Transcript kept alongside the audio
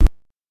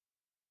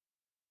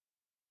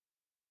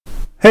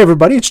Hey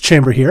everybody, it's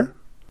Chamber here.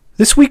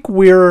 This week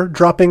we're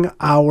dropping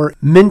our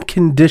mint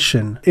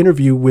condition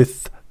interview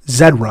with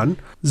Zed Run.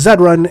 Zed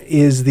Run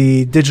is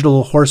the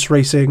digital horse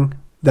racing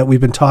that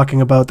we've been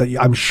talking about that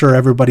I'm sure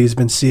everybody's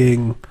been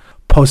seeing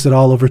posted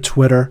all over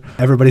Twitter.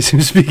 Everybody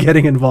seems to be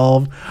getting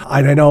involved.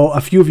 I know a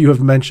few of you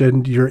have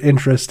mentioned your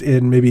interest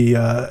in maybe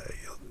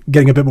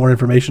getting a bit more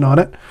information on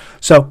it.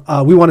 So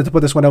we wanted to put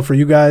this one out for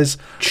you guys.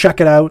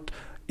 Check it out.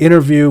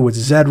 Interview with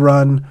Zed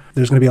Run.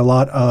 There's going to be a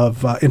lot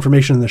of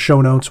information in the show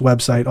notes,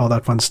 website, all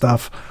that fun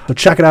stuff. So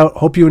check it out.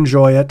 Hope you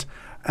enjoy it.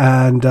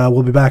 And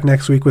we'll be back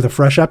next week with a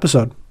fresh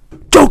episode.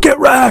 Don't get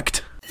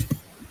wrecked!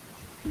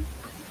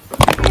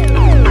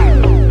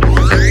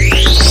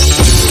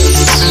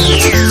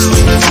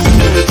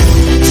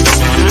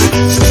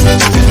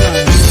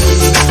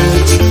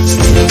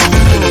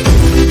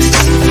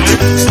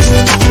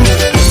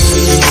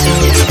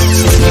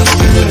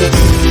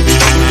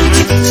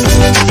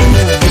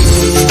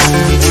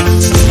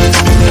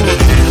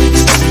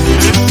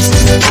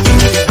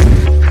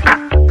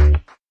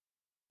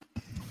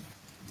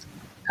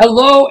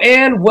 Hello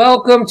and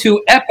welcome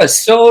to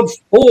episode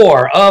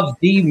 4 of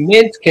the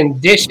Mint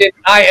Condition.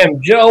 I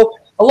am Joe,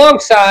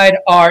 alongside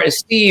our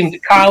esteemed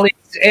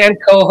colleagues and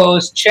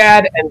co-hosts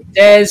Chad and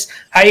Dez.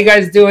 How you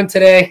guys doing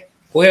today?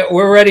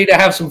 We're ready to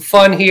have some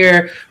fun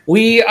here.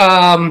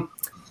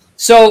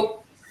 So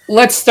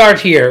let's start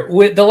here.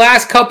 With the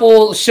last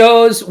couple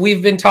shows,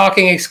 we've been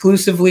talking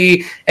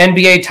exclusively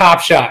NBA Top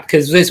Shot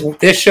because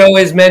this show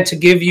is meant to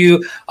give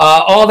you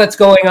all that's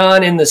going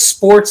on in the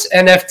sports,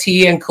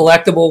 NFT, and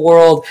collectible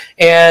world.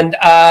 And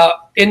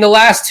in the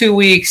last 2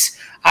 weeks,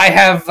 I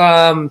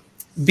have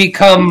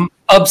become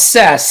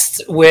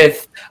obsessed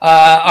with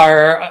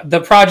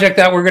the project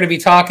that we're going to be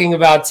talking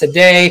about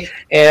today.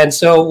 And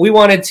so we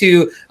wanted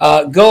to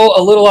go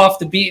a little off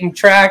the beaten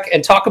track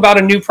and talk about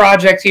a new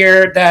project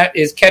here that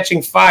is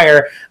catching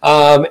fire.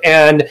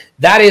 And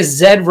that is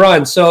Zed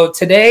Run. So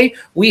today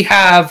we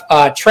have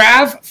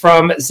Trav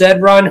from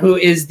Zed Run, who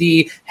is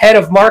the head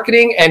of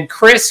marketing, and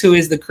Chris, who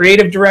is the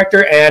creative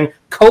director and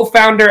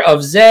co-founder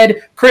of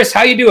Zed. Chris,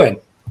 how you doing?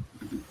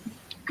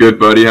 Good,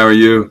 buddy. How are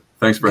you?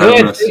 Thanks for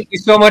having us. Thank you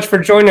so much for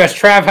joining us.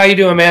 Trav, how you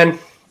doing, man?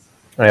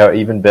 Yeah,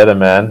 even better,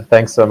 man.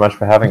 Thanks so much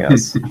for having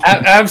us.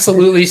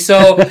 Absolutely.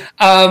 So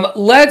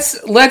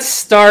let's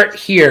start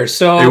here.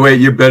 So hey, wait,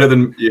 you're better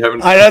than you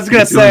haven't. I was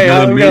gonna say,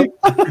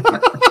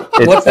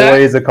 it's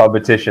always a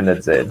competition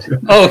at Zed.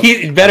 Oh,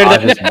 he's better than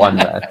I just won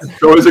that.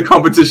 It's always a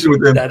competition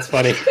with him. That's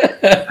funny.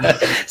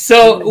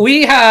 So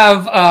we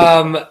have,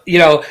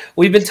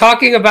 we've been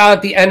talking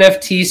about the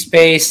NFT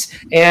space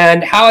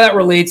and how that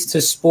relates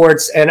to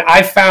sports. And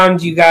I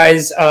found you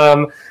guys.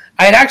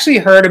 I had actually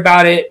heard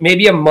about it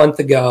maybe a month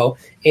ago,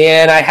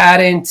 and I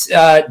hadn't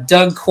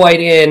dug quite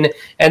in.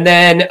 And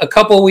then a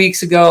couple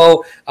weeks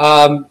ago,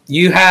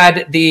 you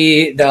had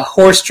the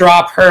horse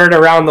drop heard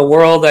around the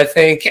world, I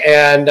think,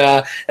 and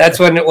that's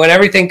when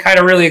everything kind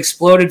of really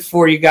exploded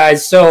for you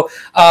guys. So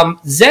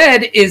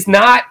Zed is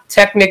not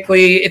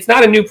technically, it's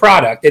not a new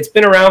product. It's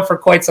been around for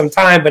quite some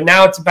time, but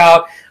now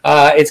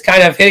it's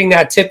kind of hitting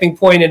that tipping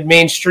point in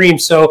mainstream.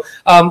 So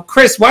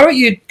Chris, why don't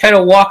you kind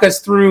of walk us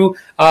through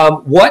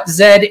what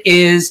Zed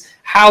is,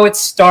 how it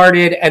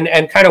started,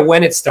 and kind of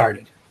when it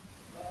started.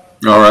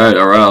 All right.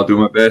 I'll do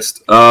my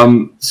best.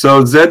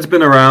 So Zed's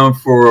been around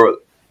for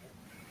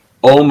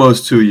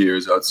almost 2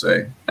 years, I'd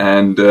say.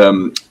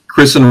 And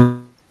Chris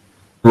and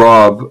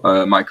Rob,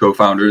 my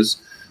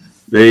co-founders,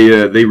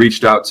 they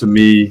reached out to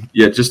me,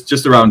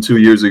 just around 2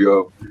 years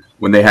ago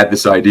when they had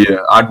this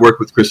idea. I'd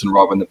worked with Chris and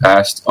Rob in the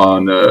past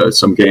on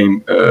some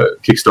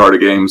Kickstarter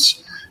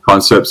games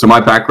concepts. So my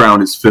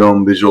background is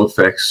film, visual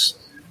effects.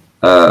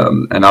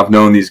 And I've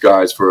known these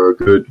guys for a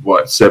good,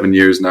 7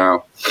 years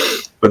now.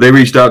 But they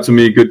reached out to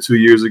me a good 2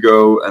 years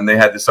ago, and they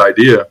had this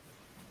idea.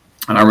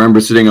 And I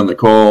remember sitting on the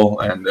call,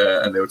 and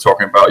they were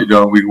talking about,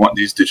 we want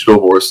these digital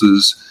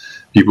horses.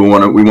 We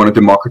want to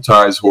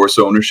democratize horse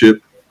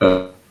ownership.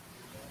 We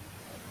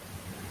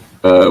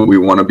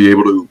want to be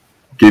able to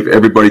give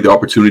everybody the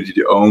opportunity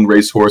to own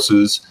race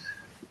horses,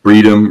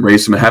 breed them,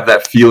 race them, and have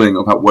that feeling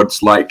about what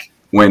it's like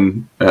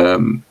when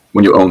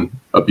you own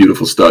a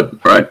beautiful stud,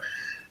 right?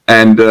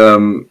 And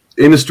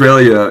in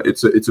Australia,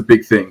 it's a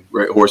big thing,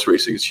 right? Horse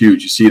racing is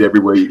huge. You see it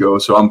everywhere you go.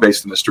 So I'm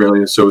based in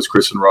Australia. So is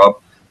Chris and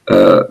Rob.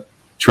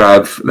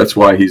 Trav, that's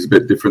why he's a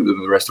bit different than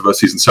the rest of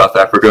us. He's in South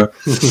Africa,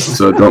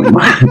 so don't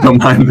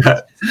mind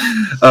that.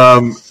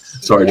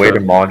 Sorry, way Trav. to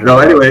monitor. No,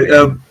 anyway,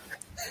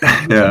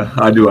 yeah,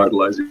 I do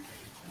idolize you.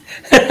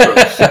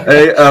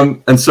 Hey,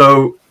 and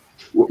so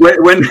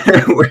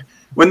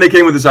when they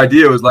came with this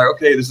idea, it was like,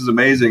 okay, this is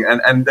amazing,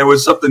 and there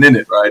was something in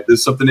it, right?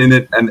 There's something in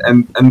it,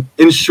 and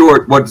in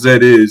short, what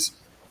Zed is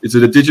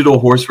a digital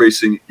horse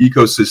racing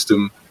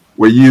ecosystem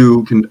where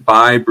you can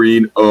buy,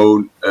 breed,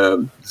 own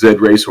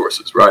Zed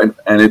racehorses, right?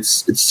 And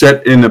it's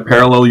set in a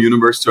parallel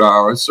universe to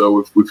ours.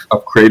 So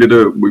I've created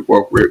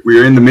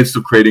we're in the midst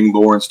of creating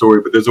lore and story,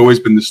 but there's always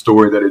been this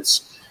story that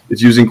it's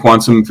using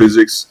quantum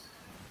physics.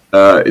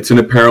 It's in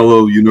a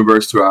parallel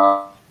universe to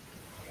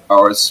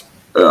ours.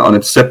 on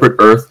a separate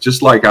Earth,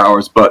 just like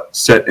ours, but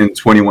set in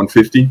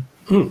 2150.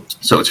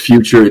 So it's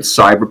future, it's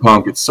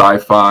cyberpunk, it's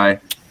sci-fi,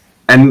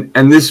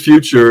 and this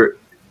future,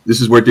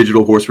 this is where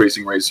digital horse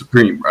racing reigns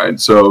supreme, right?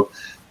 So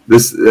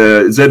this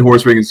Zed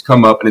horse racing has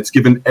come up, and it's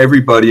given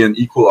everybody an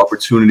equal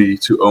opportunity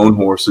to own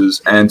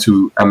horses and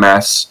to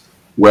amass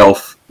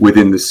wealth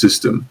within the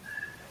system.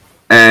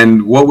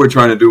 And what we're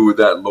trying to do with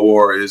that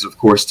lore is, of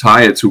course,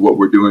 tie it to what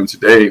we're doing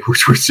today,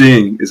 which we're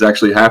seeing is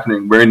actually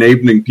happening. We're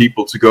enabling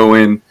people to go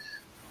in,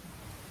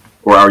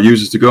 or our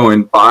users to go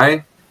in,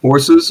 buy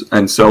horses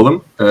and sell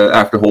them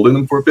after holding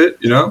them for a bit,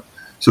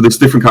 So there's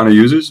different kind of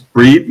users.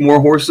 Breed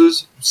more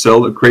horses,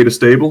 create a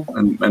stable,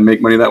 and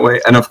make money that way.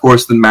 And of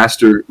course, the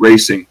master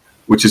racing,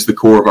 which is the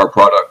core of our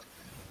product,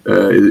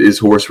 is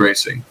horse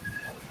racing.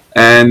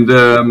 And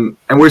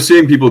we're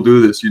seeing people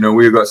do this.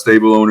 We've got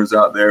stable owners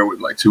out there with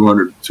like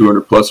 200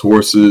 plus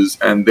horses,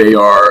 and they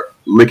are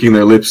licking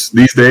their lips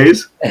these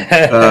days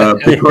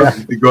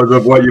because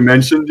of what you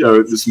mentioned.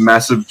 This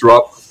massive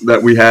drop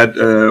that we had.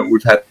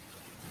 We've had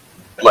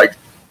like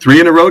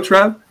 3 in a row,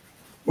 Trav,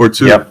 or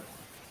 2. Yep.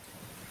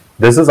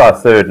 This is our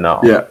 3rd now.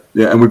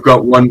 Yeah, and we've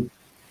got one.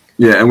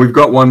 Yeah, and we've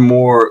got one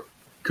more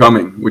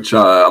coming, which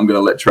I'm going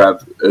to let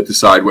Trav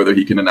decide whether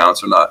he can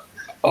announce or not.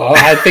 Oh,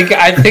 I think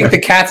the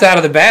cat's out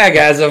of the bag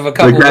as of a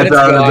couple minutes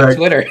ago on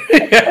Twitter.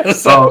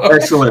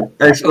 Excellent.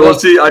 Well,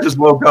 see, I just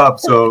woke up,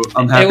 so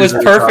I'm happy. It was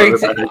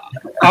perfect.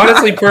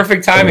 Honestly,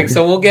 perfect timing.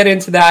 So we'll get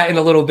into that in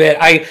a little bit.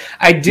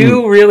 I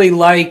do really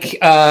like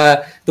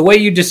the way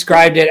you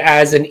described it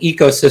as an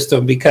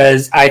ecosystem,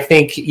 because I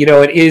think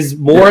it is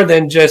more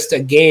than just a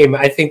game.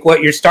 I think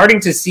what you're starting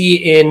to see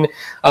in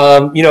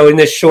in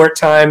this short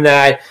time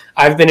that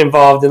I've been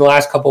involved in the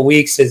last couple of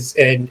weeks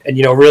and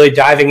really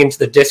diving into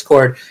the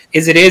Discord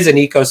is it is an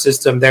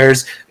ecosystem.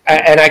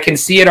 And I can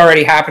see it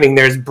already happening.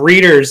 There's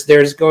breeders,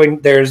 there's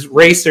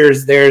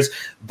racers, there's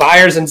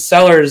buyers and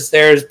sellers,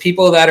 there's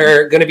people that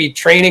are going to be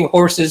training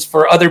horses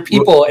for other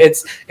people.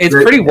 It's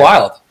pretty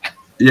wild.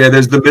 Yeah,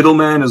 there's the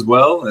middleman as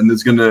well, and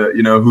there's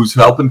who's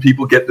helping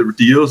people get the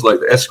deals, like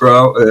the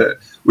escrow,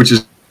 which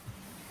is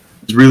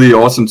really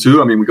awesome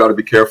too. I mean, we got to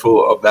be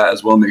careful of that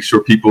as well. Make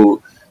sure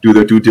people do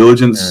their due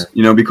diligence,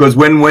 because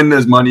when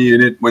there's money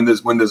in it, when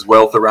there's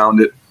wealth around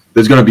it,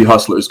 there's going to be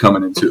hustlers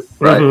coming in too,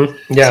 right?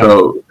 Mm-hmm. Yeah.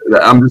 So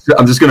I'm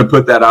just going to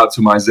put that out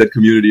to my Zed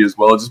community as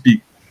well. Just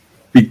be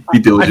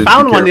diligent. I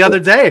found one the other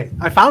day.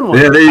 I found one.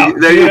 Yeah,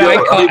 there you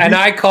go.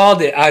 I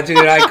called it. Dude,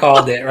 I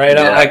called it, right?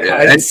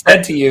 I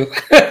said to you.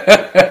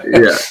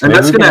 Yeah, and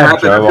that's going to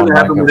happen. That's going to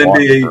happen with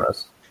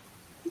NBA.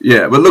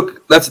 Yeah, but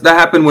look, that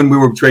happened when we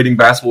were trading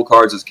basketball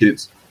cards as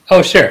kids.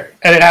 Oh, sure.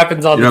 And it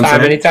happens all the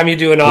time. Anytime you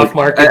do an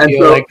off-market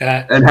deal like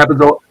that. And happens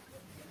all...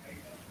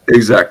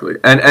 Exactly.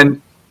 And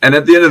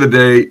at the end of the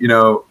day,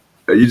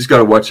 you just got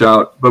to watch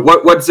out. But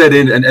what's that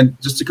in? And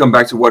just to come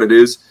back to what it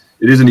is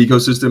an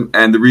ecosystem.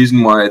 And the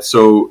reason why it's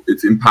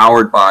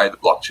empowered by the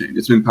blockchain.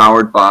 It's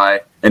empowered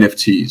by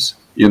NFTs.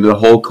 The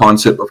whole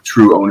concept of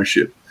true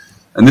ownership.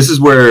 And this is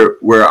where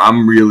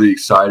I'm really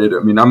excited. I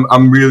mean,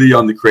 I'm really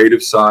on the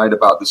creative side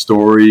about the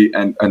story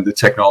and the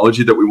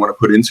technology that we want to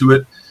put into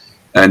it.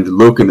 And the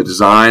look and the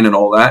design and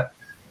all that,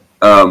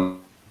 and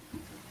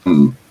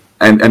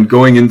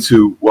going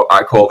into what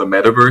I call the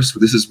metaverse.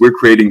 We're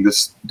creating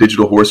this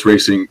digital horse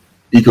racing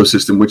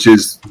ecosystem,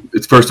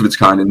 it's first of its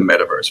kind in the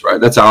metaverse,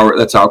 right? That's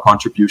our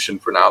contribution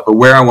for now. But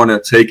where I want to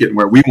take it and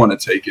where we want to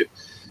take it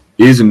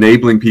is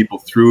enabling people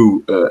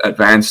through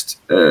advanced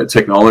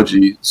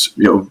technology,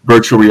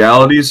 virtual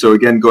reality. So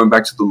again, going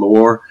back to the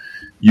lore,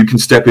 you can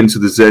step into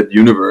the Zed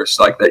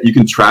universe like that. You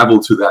can travel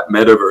to that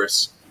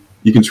metaverse.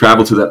 You can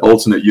travel to that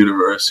alternate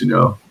universe,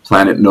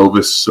 Planet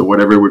Novus or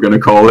whatever we're going to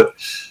call it,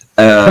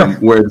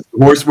 where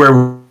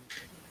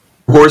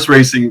horse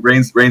racing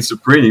reigns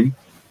supreme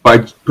by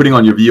putting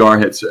on your VR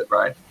headset,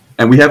 right?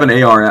 And we have an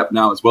AR app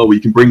now as well where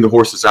you can bring the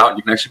horses out and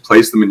you can actually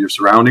place them in your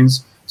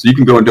surroundings. So you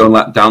can go and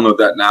download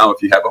that now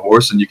if you have a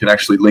horse, and you can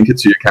actually link it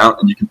to your account,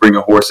 and you can bring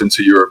a horse or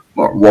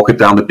walk it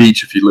down the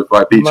beach if you live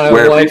by a beach.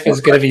 My wife is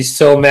going to be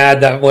so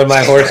mad that when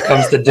my horse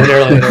comes to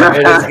dinner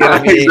later, it is going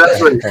to be...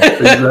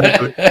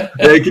 Exactly.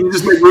 Hey, can you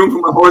just make room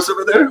for my horse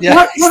over there?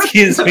 Yeah,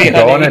 excuse me.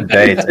 Go on a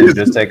date and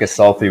just take a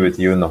selfie with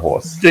you and the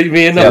horse.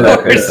 Me and the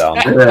horse.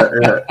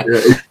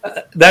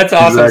 Yeah. That's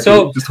awesome. Exactly.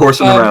 So just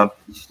horsing around.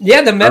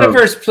 Yeah, the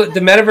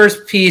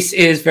metaverse piece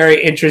is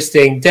very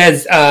interesting.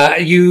 Des,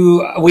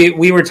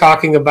 we were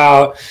talking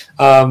about,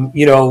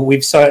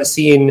 we've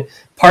seen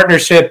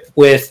partnership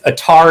with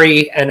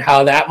Atari and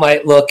how that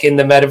might look in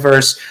the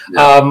metaverse.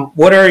 Yeah.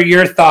 What are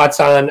your thoughts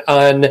on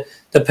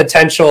the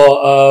potential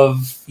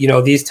of,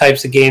 these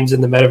types of games in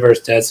the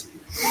metaverse, Des?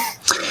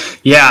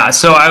 Yeah,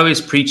 so I always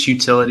preach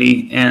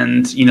utility,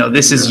 and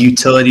this is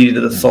utility to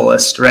the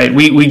fullest, right?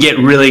 We get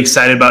really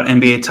excited about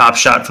NBA Top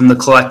Shot from the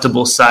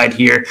collectible side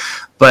here,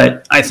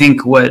 but I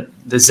think what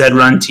the Zed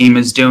Run team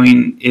is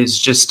doing is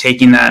just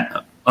taking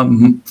that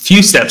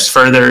few steps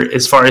further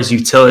as far as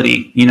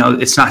utility. You know,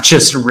 it's not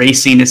just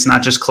racing, it's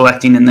not just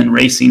collecting and then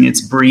racing,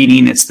 it's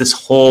breeding, it's this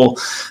whole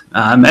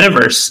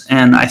metaverse.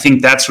 And I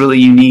think that's really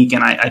unique.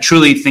 And I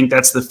truly think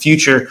that's the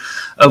future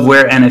of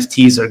where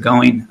NFTs are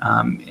going.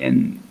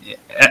 And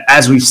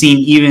as we've seen,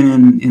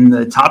 even in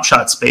the Top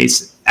Shot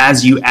space,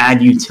 as you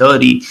add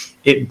utility,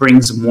 it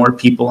brings more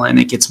people in,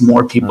 it gets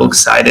more people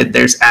excited.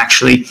 There's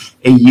actually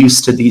a use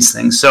to these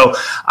things. So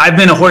I've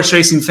been a horse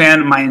racing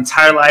fan my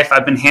entire life.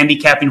 I've been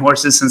handicapping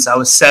horses since I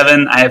was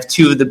 7. I have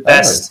 2 of the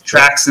best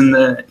tracks in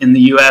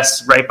the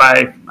US right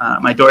by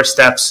my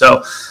doorstep.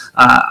 So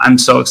I'm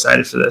so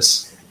excited for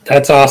this.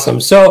 That's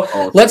awesome.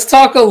 So let's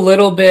talk a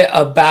little bit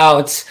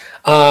about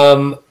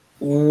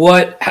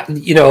what,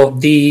 you know,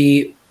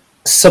 the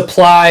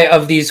supply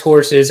of these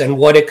horses and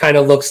what it kind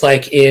of looks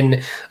like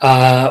in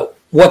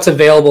what's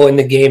available in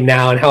the game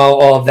now and how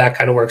all of that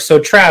kind of works. So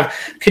Trav,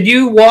 could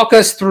you walk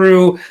us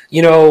through,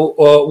 you know,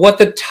 what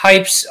the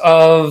types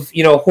of,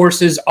 you know,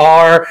 horses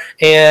are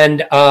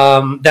and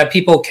that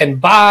people can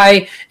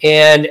buy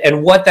and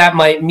what that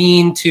might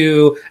mean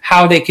to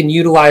how they can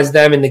utilize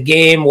them in the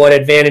game, what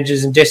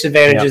advantages and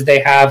disadvantages they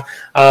have,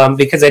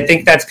 because I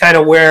think that's kind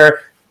of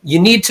where you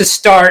need to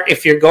start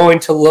if you're going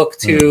to look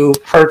to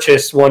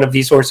purchase one of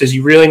these horses.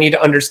 You really need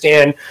to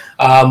understand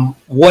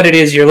what it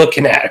is you're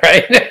looking at,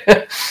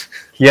 right?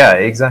 Yeah,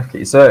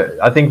 exactly. So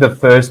I think the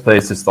first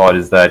place to start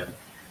is that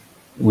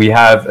we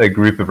have a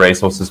group of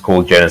racehorses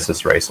called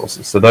Genesis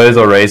racehorses. So those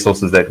are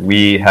racehorses that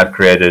we have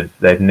created.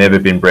 They've never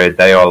been bred.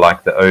 They are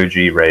like the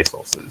OG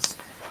racehorses.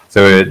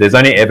 So there's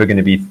only ever going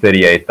to be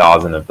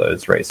 38,000 of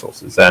those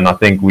racehorses. And I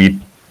think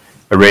we've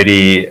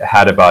already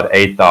had about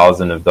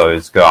 8,000 of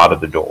those go out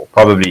of the door.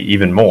 Probably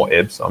even more,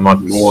 Ibs. I'm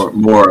not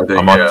more. I think,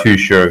 I'm not too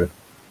sure.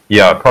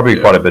 Yeah, probably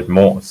quite a bit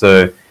more.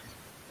 So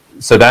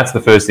that's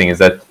the first thing, is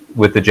that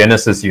with the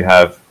Genesis, you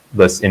have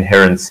this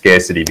inherent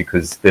scarcity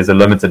because there's a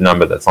limited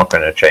number that's not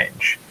going to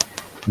change.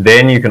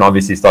 Then you can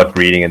obviously start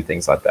breeding and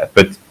things like that.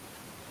 But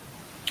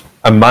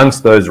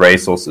amongst those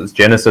racehorses,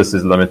 Genesis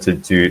is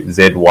limited to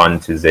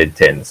Z1 to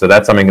Z10. So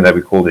that's something that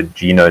we call the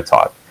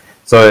genotype.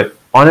 So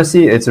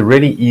honestly, it's a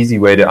really easy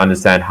way to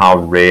understand how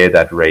rare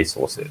that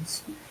racehorse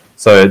is.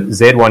 So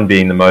Z1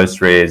 being the most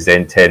rare,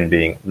 Z10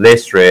 being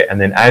less rare, and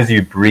then as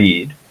you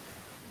breed,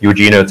 your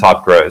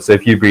genotype grows. So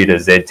if you breed a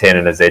Z10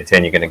 and a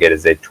Z10, you're going to get a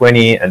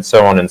Z20 and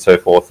so on and so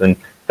forth. And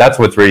that's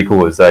what's really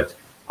cool, is that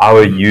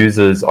our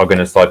users are going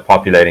to start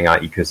populating our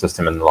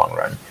ecosystem in the long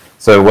run.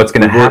 So what's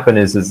going to happen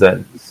is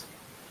that...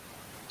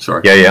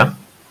 Sorry. Yeah?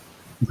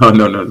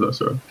 No,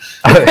 sorry.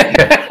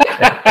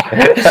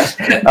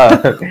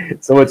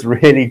 So what's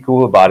really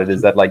cool about it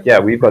is that, like,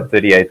 we've got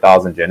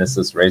 38,000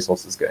 Genesis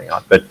racehorses going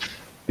on. But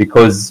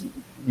because,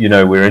 you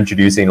know, we're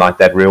introducing like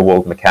that real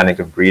world mechanic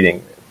of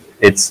breeding,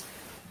 it's...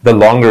 the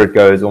longer it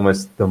goes,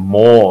 almost the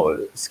more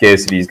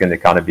scarcity is going to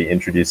kind of be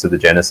introduced to the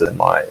Genesis,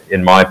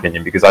 in my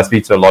opinion, because I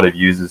speak to a lot of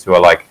users who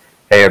are like,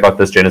 hey, I got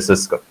this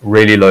Genesis, got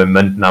really low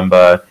mint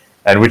number,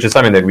 and which is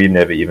something that we've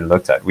never even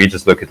looked at. We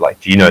just look at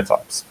like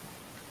genotypes.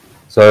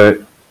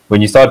 So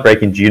when you start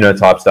breaking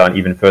genotypes down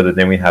even further,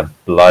 then we have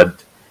bloodlines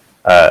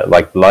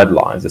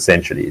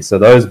essentially. So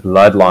those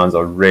bloodlines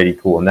are really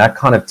cool, and that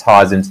kind of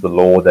ties into the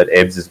lore that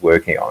Ebbs is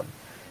working on.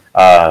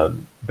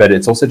 But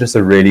it's also just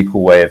a really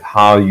cool way of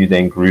how you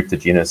then group the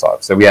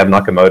genotypes. So we have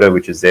Nakamoto,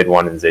 which is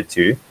Z1 and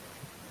Z2.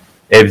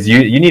 Ebbs,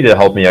 you need to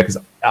help me out, because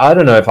I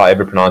don't know if I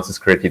ever pronounce this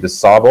correctly. The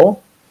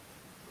Szabo?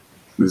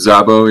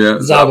 Zabo, yeah.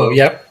 Zabo,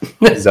 yep.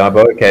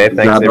 Zabo, okay.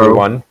 Thanks,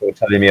 everyone, for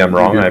telling me I'm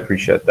wrong. I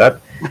appreciate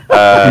that.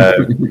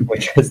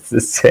 Which is the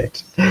Z,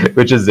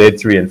 which is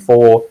Z3 and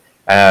 4.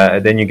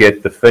 Then you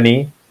get the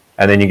Finny,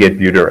 and then you get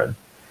Buterin.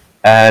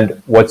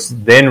 And what's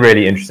then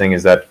really interesting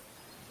is that,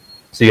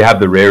 so you have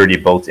the rarity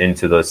built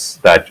into this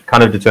that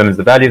kind of determines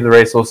the value of the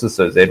racehorses.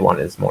 So Z1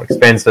 is more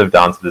expensive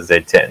down to the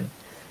Z10.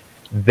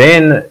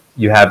 Then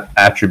you have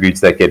attributes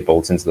that get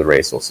built into the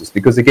racehorses,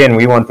 because again,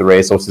 we want the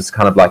racehorses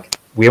kind of like,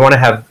 we want to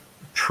have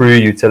true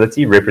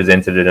utility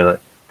represented in a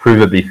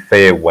provably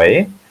fair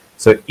way.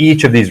 So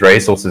each of these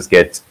racehorses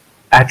get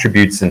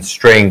attributes and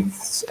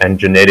strengths and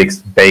genetics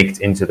baked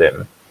into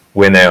them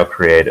when they are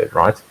created,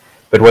 right?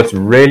 But what's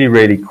really,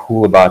 really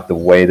cool about the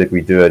way that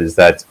we do it is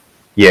that,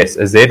 yes,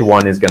 a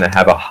Z1 is going to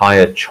have a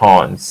higher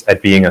chance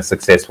at being a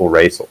successful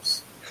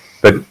racehorse.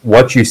 But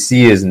what you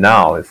see is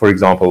now, for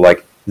example,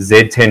 like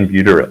Z10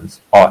 Buterins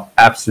are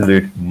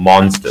absolute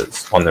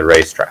monsters on the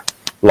racetrack.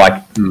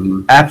 Like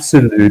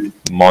absolute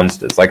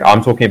monsters. Like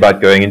I'm talking about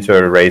going into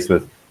a race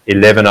with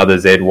 11 other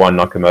Z1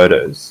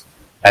 Nakamotos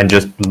and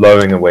just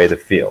blowing away the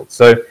field.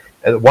 So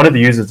one of the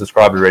users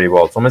described it really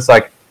well. It's almost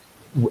like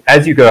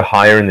as you go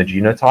higher in the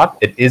genotype,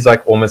 it is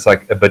like almost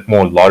like a bit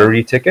more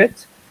lottery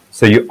ticket.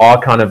 So you are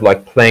kind of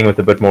like playing with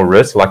a bit more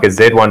risk. Like a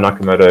Z1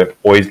 Nakamoto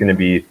always going to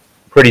be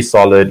pretty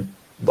solid,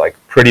 like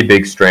pretty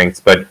big strengths,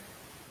 but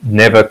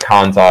never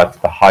count out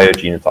the higher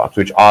genotypes,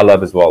 which I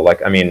love as well.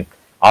 Like, I mean,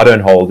 I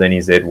don't hold any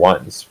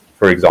Z1s,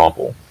 for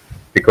example,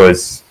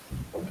 because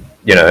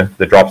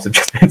the drops have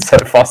just been so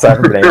fast, I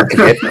haven't been able to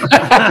get them.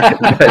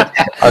 But,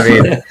 I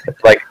mean,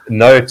 like,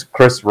 note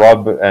Chris,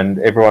 Rob, and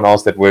everyone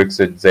else that works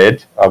at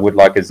Zed, I would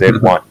like a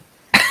Z1.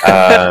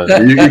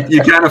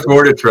 You can't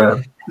afford it,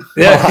 Trev.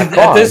 Yeah,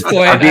 at this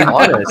point, I'm being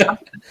honest.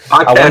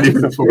 I can't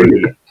even afford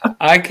it.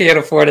 I can't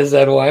afford a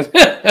Z1.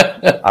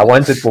 I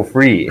want it for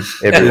free,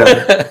 everyone.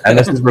 And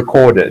this is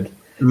recorded.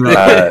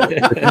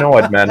 But you know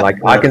what, man? Like,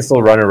 I can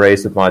still run a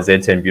race with my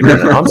Z10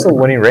 Buterin, and I'm still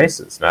winning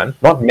races, man.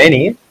 Not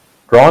many,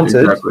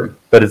 granted,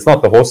 but it's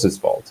not the horse's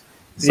fault.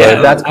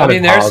 So that's kind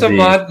of there's some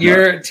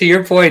to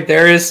your point,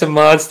 there is some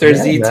monster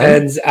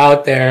Z10s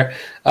out there.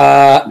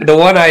 The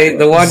one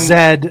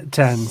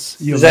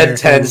Z10s.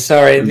 Z10s,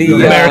 sorry. The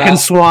American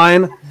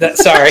swine.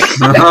 Sorry.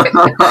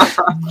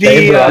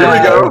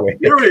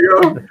 Here we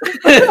go.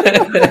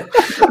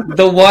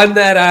 The one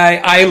that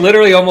I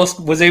literally almost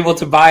was able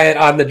to buy it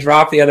on the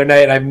drop the other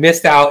night, and I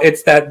missed out.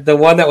 It's the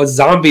one that was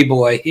Zombie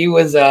Boy. He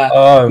was he's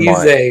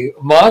a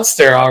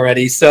monster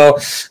already. So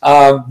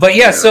but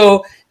yeah,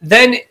 so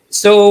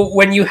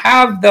when you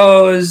have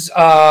those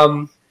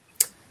the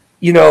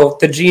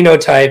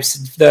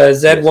genotypes, the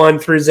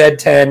Z1 through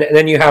Z10, and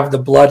then you have the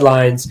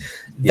bloodlines,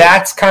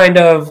 that's kind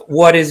of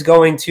what is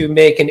going to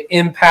make an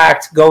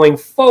impact going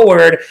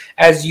forward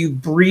as you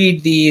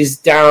breed these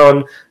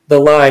down the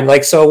line.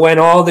 Like, so when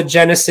all the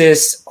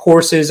Genesis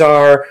horses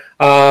are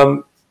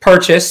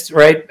purchased,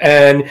 right,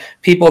 and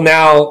people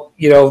now,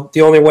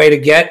 the only way to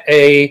get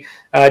a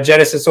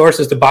Genesis horse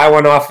is to buy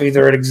one off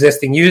either an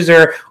existing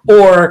user,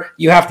 or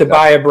you have to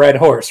buy a bred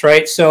horse,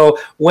 right? So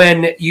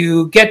when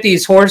you get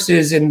these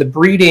horses in the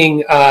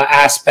breeding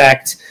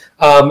aspect,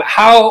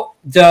 how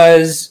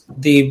does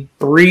the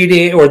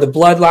breeding or the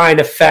bloodline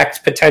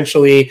affect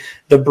potentially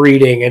the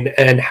breeding,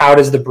 and how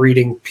does the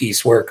breeding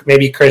piece work?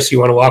 Maybe, Chris, you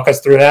want to walk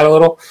us through that a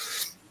little?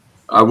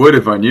 I would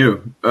if I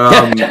knew.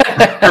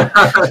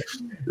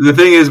 The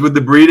thing is, with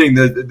the breeding,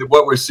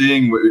 what we're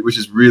seeing, which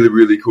is really,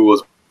 really cool,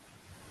 as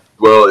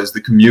well, is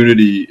the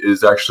community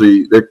is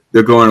actually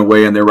they're going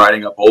away and they're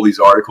writing up all these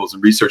articles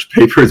and research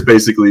papers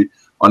basically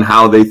on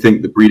how they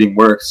think the breeding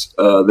works.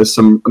 There's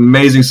some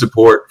amazing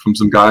support from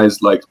some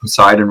guys like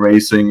Poseidon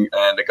Racing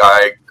and a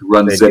guy who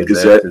runs Zed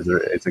Gazette,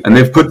 and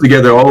they've put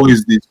together all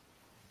these.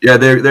 Yeah,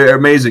 they're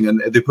amazing, and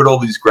they put all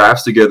these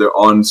graphs together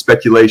on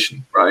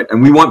speculation, right?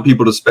 And we want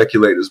people to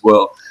speculate as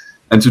well.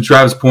 And to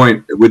Trav's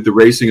point with the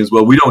racing as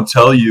well, we don't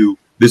tell you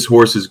this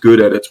horse is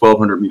good at a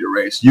 1,200 meter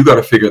race. You got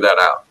to figure that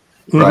out,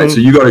 right? So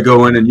you got to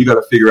go in and you got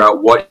to figure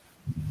out what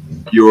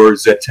your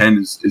Z10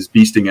 is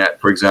beasting at,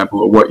 for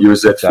example, or what your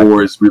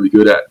Z4 is really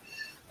good at.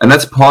 And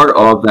that's part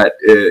of that,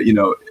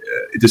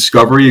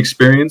 discovery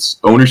experience,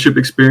 ownership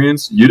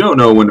experience. You don't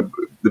know when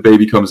the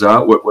baby comes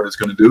out what it's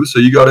going to do, so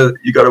you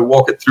gotta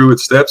walk it through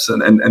its steps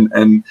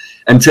and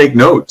take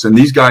notes. And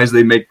these guys,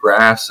 they make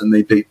graphs and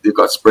they've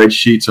got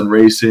spreadsheets on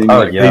racing.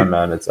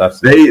 Man, it's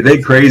absolutely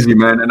they crazy,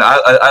 man, and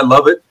I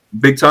love it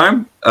big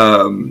time.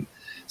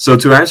 So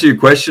to answer your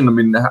question, I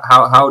mean,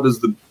 how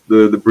does the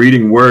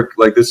breeding work?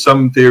 Like, there's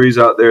some theories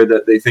out there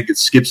that they think it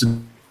skips a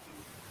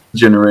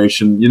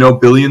generation.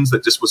 Billions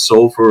that just was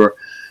sold for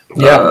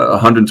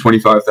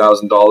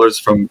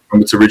 $125,000 from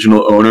its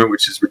original owner,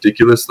 which is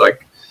ridiculous.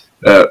 Like,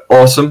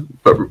 awesome,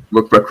 but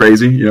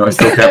crazy. I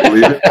still can't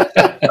believe it.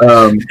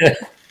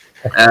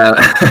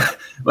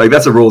 Like,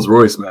 that's a Rolls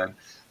Royce, man.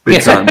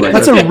 Big time. Like,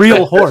 that's a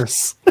real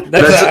horse.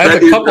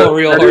 That's a couple of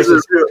real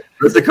horses.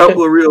 That's a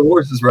couple of real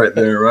horses right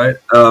there, right?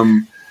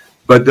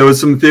 But there was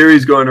some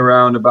theories going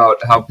around about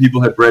how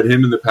people had bred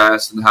him in the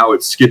past and how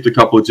it skipped a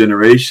couple of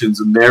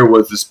generations, and there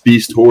was this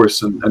beast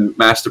horse and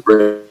master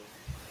bred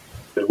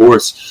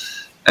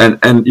horse, and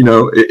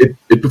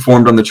it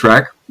performed on the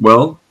track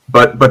well.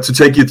 But to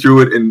take you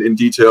through it in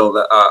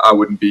detail, I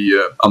wouldn't be.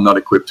 I'm not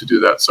equipped to do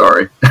that.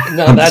 Sorry.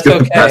 No, that's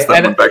okay. Pass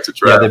that one back to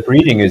Trav. Yeah, the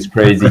breeding is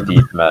crazy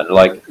deep, man.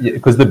 Like,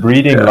 because the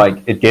breeding,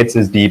 like, it gets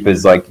as deep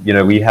as, like,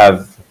 we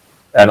have,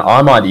 and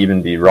I might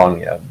even be wrong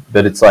here,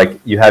 but it's like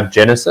you have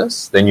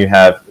Genesis, then you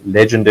have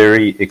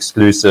legendary,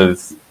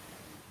 exclusive,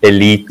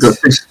 elite,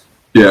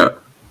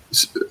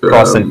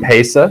 cross and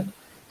pacer,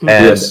 and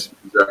yes.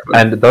 Exactly.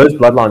 And those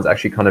bloodlines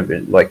actually kind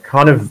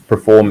of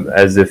perform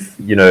as if,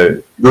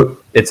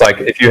 it's like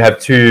if you have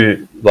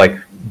two, like,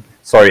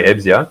 sorry,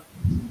 Ebbs, yeah?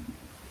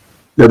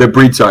 Yeah, they're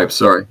breed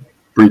types,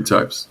 breed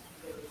types.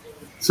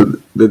 So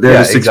they're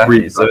the six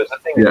breed types. So the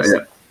thing is,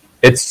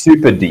 it's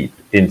super deep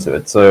into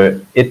it. So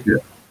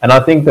and I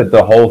think that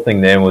the whole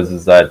thing there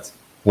is that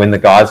when the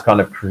guys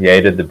kind of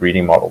created the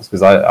breeding models,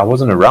 because I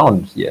wasn't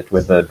around yet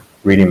when the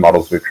breeding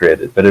models were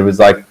created, but it was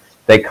like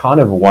they kind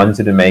of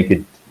wanted to make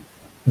it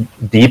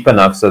deep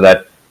enough so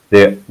that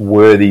there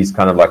were these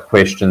kind of like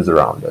questions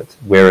around it,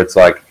 where it's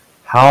like,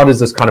 how does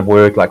this kind of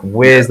work? Like,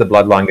 where's the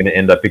bloodline going to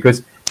end up?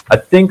 Because I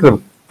think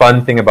the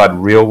fun thing about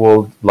real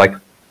world, like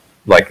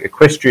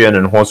equestrian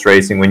and horse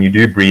racing, when you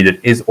do breed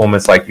it, is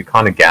almost like you're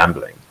kind of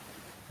gambling.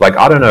 Like,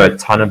 I don't know a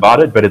ton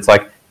about it, but it's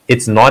like,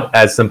 it's not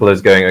as simple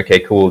as going, okay,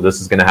 cool,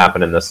 this is going to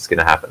happen and this is going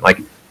to happen.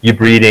 Like, you're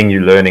breeding,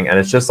 you're learning, and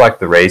it's just like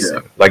the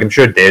racing. Like, I'm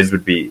sure Des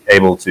would be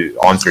able to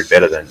answer it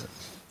better than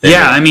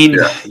Yeah, I mean,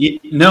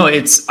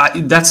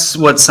 that's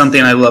what's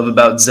something I love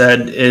about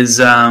Zed is,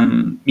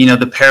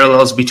 the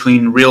parallels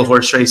between real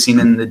horse racing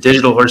and the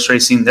digital horse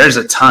racing. There's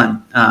a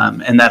ton,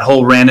 and that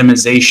whole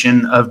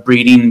randomization of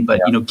breeding,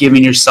 but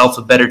giving yourself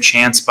a better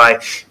chance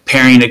by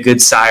pairing a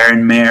good sire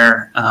and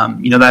mare.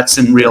 That's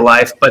in real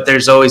life, but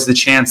there's always the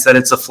chance that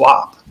it's a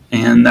flop.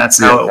 And that's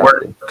how it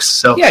works.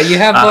 So you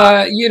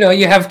have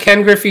you have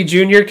Ken Griffey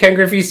Jr., Ken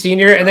Griffey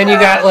Sr., and then you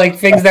got like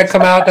things that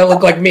come out that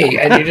look like me,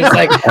 and you're just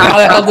like, how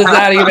the hell does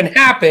that even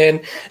happen?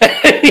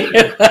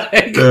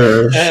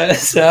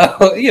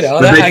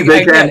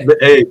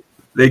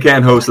 They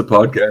can't host a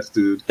podcast,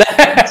 dude.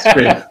 That's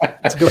great.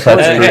 That's a good point.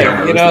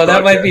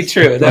 That might be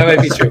true.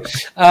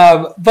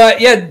 But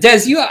yeah,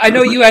 Des, I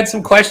know you had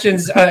some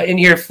questions in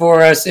here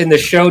for us in the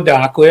show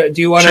doc. Do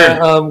you want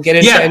to get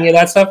into any of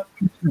that stuff?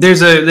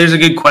 There's a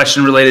good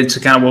question related to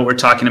kind of what we're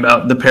talking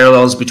about, the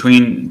parallels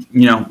between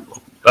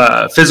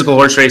physical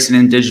horse racing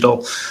and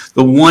digital.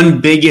 The one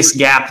biggest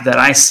gap that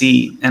I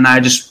see, and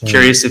I'm just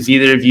curious if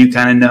either of you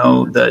kind of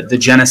know the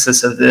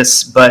genesis of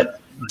this, but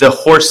the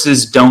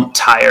horses don't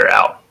tire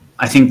out.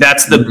 I think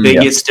that's the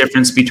biggest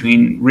difference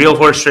between real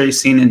horse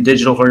racing and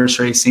digital horse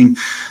racing,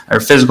 or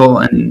physical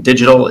and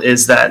digital,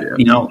 is that,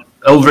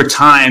 over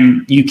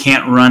time, you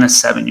can't run a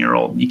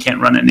 7-year-old. You can't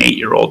run an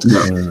 8-year-old.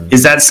 No.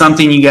 Is that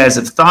something you guys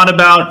have thought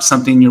about?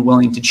 Something you're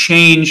willing to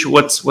change?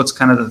 What's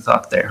kind of the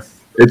thought there?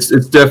 It's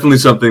definitely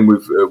something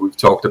we've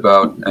talked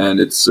about, and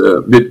it's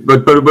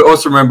but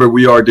also remember,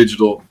 we are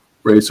digital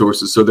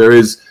racehorses, so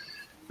there's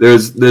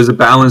a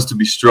balance to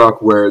be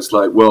struck where it's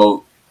like,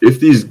 well, if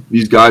these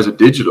guys are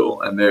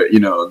digital and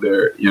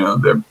they're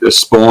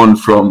spawned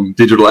from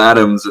digital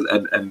atoms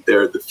and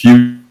they're the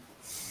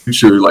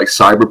future like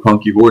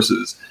cyberpunky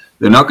horses,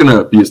 they're not going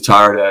to be as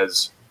tired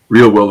as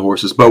real world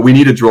horses. But we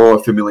need to draw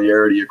a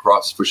familiarity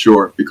across for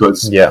sure,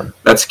 because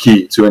that's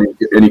key to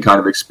any kind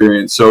of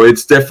experience. So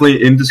it's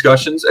definitely in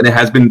discussions, and it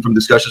has been from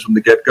discussions from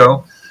the get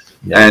go.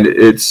 Yeah. And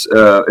it's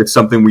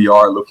something we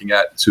are looking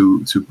at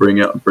to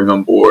bring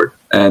on board.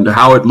 And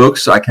how it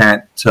looks, I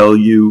can't tell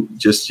you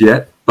just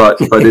yet. But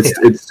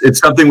it's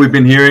something we've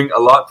been hearing a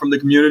lot from the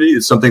community.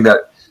 It's something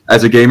that,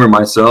 as a gamer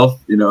myself,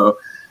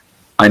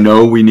 I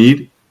know we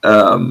need,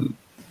 and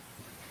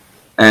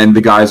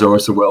the guys are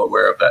also well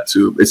aware of that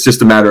too. It's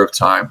just a matter of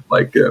time.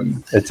 Like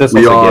it's just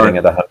getting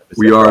it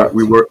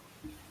 100%.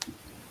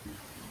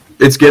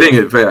 It's getting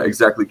it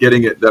exactly,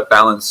 getting it that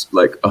balance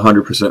like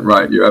 100%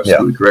 right. You're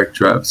absolutely correct,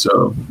 Trav.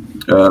 So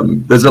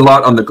there's a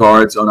lot on the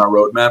cards on our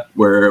roadmap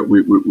where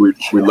we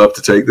love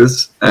to take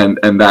this, and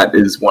that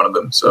is one of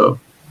them. So.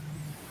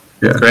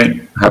 Yeah,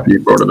 great. Happy you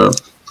brought it up.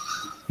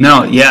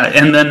 No, yeah.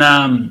 And then,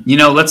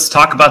 let's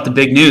talk about the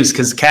big news,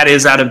 because Cat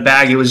is out of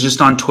bag. It was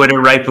just on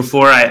Twitter right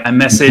before I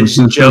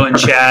messaged Joe and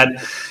Chad,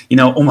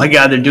 oh my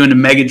God, they're doing a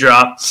mega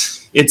drop.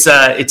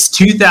 It's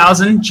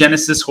 2,000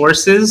 Genesis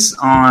horses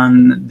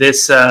on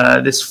this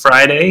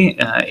Friday,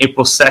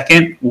 April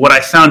 2nd. What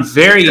I found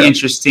very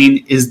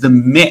interesting is the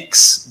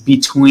mix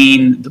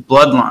between the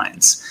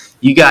bloodlines.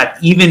 You got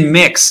even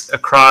mix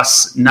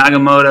across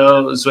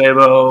Nagamoto,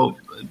 Zuebo,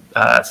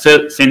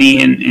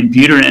 Finney and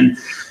Buterin.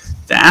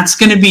 That's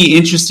going to be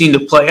interesting to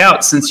play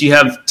out, since you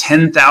have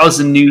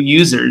 10,000 new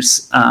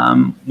users.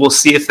 We'll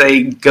see if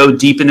they go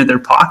deep into their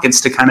pockets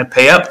to kind of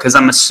pay up, because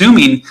I'm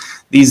assuming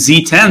these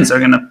Z10s are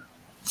going to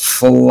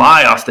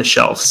fly off the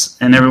shelves,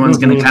 and everyone's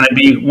going to kind of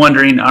be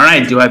wondering, all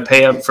right, do I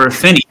pay up for a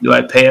Finney? Do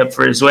I pay up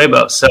for a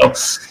Zuebo? So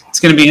it's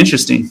going to be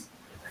interesting.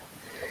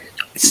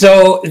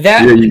 So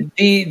that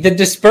the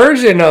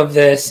dispersion of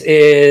this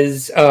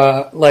is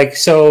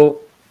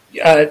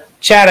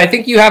Chad, I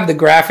think you have the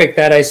graphic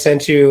that I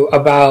sent you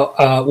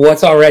about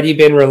what's already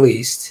been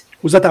released.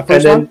 Was that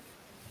first one?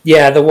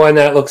 Yeah, the one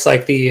that looks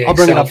like the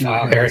Excel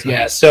file here.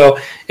 Yeah, so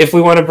if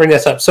we want to bring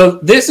this up. So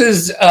this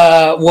is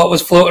what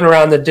was floating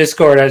around the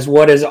Discord as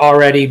what has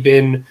already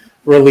been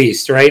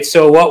released, right?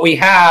 So what we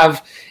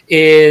have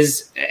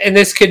is, and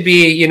this could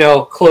be,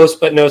 close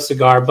but no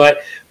cigar,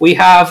 but we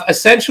have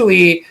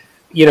essentially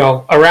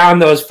around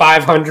those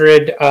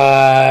 500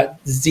 Z1,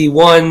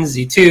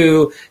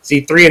 Z2,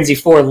 Z3, and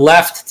Z4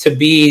 left to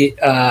be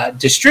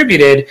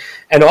distributed,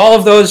 and all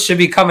of those should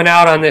be coming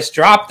out on this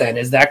drop then.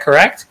 Is that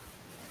correct?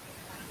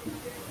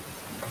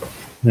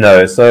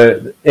 No,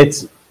 so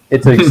it's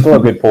still a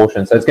good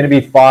portion. So it's going to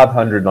be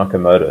 500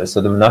 Nakamotos. So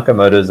the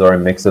Nakamotos are a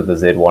mix of the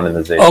Z1 and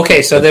the Z2.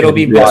 Okay, so that'll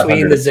be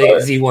between the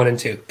Z1 and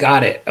 2.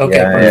 Got it.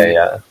 Okay.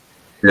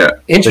 Yeah.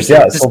 Interesting.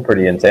 But it's still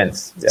pretty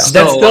intense. Yeah.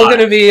 That's still going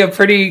to be a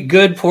pretty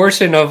good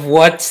portion of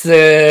what's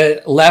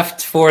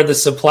left for the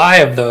supply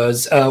of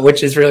those,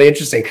 which is really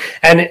interesting.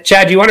 And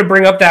Chad, do you want to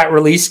bring up that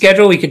release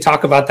schedule? We could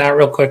talk about that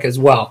real quick as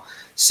well.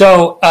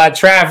 So,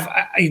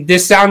 Trav,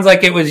 this sounds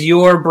like it was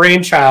your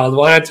brainchild.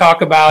 Want to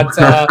talk about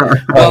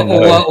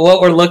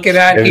what we're looking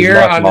at here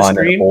on the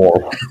screen?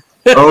 Own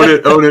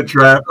it,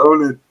 Trav,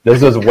 own it.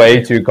 This was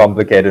way too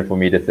complicated for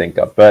me to think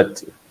of,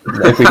 but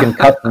if we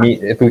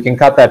can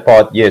cut that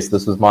part, yes,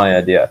 this was my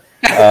idea.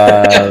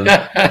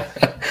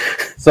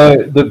 So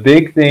the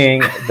big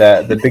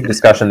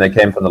discussion that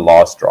came from the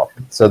last drop.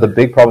 So the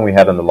big problem we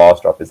had on the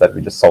last drop is that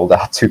we just sold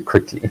out too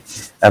quickly,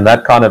 and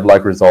that kind of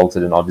like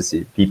resulted in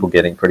obviously people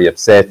getting pretty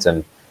upset,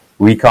 and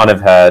we kind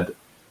of had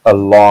a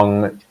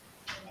long,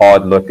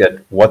 hard look at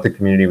what the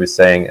community was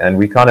saying, and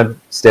we kind of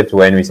stepped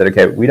away and we said,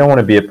 okay, we don't want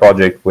to be a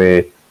project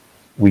where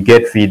we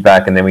get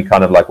feedback and then we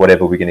kind of like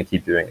whatever, we're going to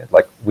keep doing it.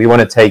 Like we want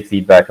to take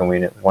feedback and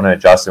we want to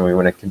adjust and we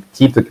want to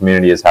keep the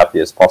community as happy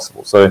as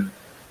possible. So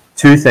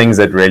two things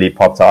that really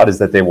popped out is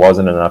that there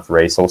wasn't enough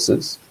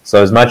resources.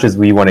 So as much as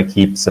we want to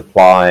keep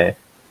supply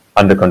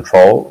under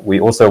control, we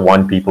also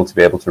want people to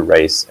be able to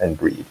race and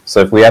breed.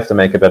 So if we have to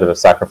make a bit of a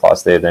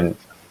sacrifice there, then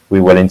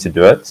we're willing to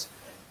do it.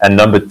 And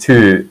number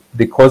two,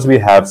 because we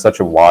have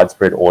such a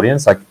widespread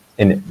audience,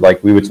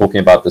 like we were talking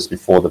about this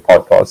before the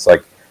podcast,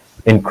 like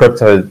in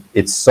crypto,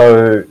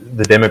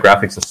 the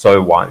demographics are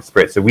so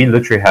widespread. So we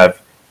literally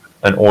have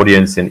an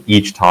audience in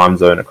each time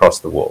zone across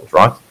the world,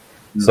 right?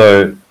 Mm-hmm.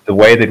 So the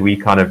way that we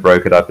kind of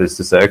broke it up is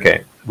to say,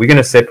 okay, we're going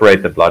to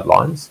separate the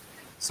bloodlines.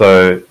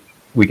 So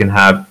we can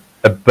have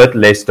a bit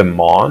less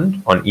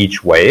demand on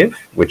each wave,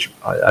 which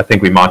I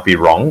think we might be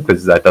wrong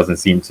because that it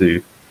seems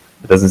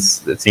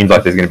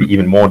like there's going to be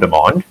even more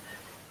demand,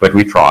 but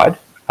we tried.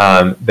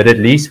 But at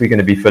least we're going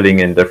to be filling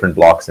in different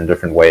blocks and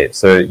different waves.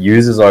 So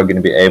users are going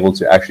to be able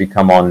to actually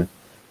come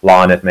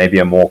online at maybe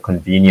a more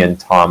convenient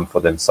time for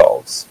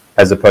themselves,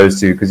 as opposed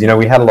to, because,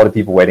 we had a lot of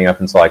people waiting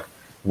up until like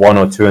 1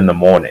 or 2 in the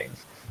morning.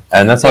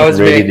 And that's not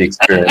really the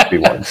experience we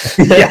want.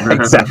 Yeah,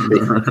 exactly.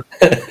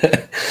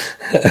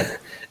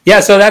 Yeah,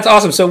 so that's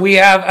awesome. So we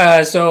have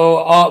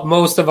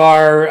most of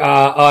our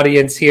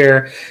audience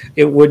here,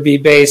 it would be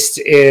based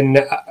in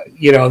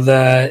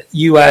the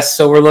U.S.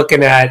 So we're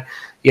looking at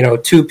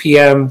 2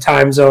 p.m.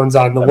 time zones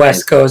on the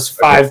West Coast,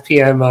 5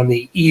 p.m. on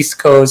the East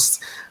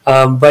Coast.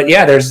 But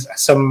yeah, there's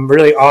some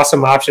really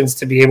awesome options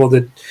to be able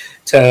to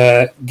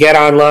get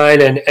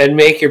online and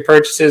make your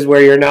purchases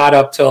where you're not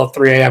up till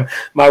 3 a.m.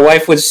 My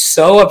wife was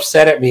so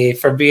upset at me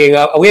for being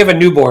up. We have a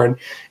newborn,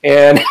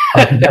 and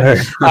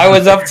I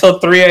was up till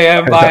 3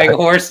 a.m. buying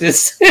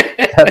horses.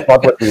 That's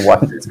not what we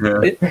wanted.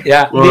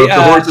 Yeah. Well,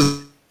 the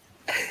horses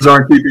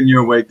aren't keeping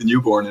you awake, the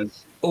newborn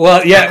is.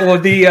 Well,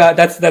 yeah,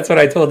 that's what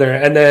I told her.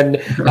 And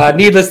then,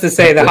 needless to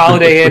say, the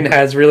Holiday Inn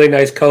has really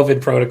nice COVID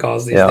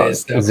protocols these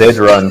days. So. Zed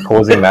Run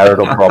causing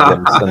marital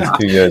problems since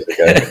 2 years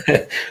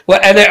ago. Well,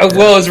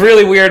 it was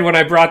really weird when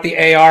I brought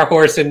the AR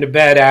horse into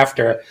bed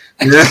after.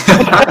 I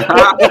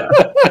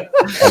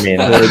mean,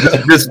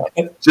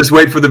 just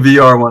wait for the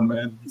VR one,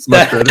 man. It's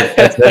much better.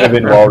 It's never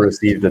been well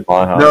received at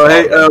my house. No,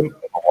 hey,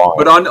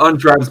 but on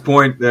Trav's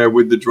point there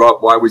with the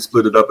drop, why we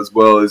split it up as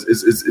well is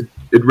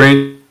it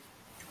ranges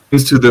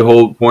to the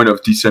whole point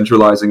of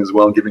decentralizing as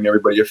well and giving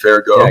everybody a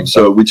fair go. Yeah, exactly.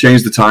 So we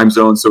changed the time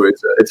zone, so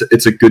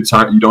it's a good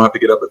time. You don't have to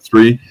get up at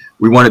 3.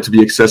 We want it to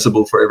be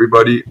accessible for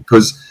everybody,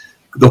 because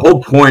the whole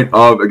point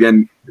of,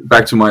 again,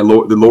 back to our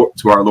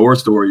lore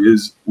story,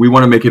 is we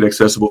want to make it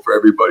accessible for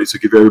everybody. So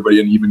give everybody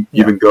an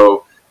even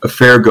go. A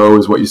fair go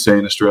is what you say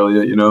in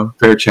Australia,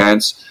 fair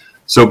chance.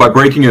 So by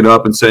breaking it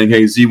up and saying,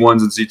 hey,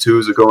 Z1s and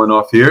Z2s are going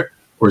off here,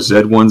 or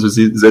Z1s or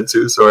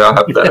Z2. Sorry, I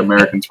have that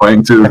American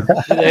twang too.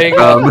 There you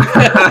go.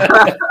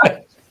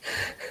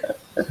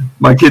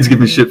 My kids give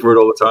me shit for it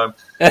all the time.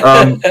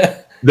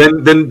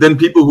 Then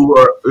people who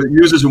are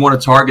users who want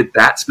to target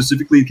that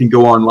specifically can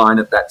go online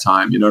at that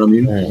time. You know what I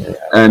mean? Yeah.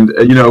 And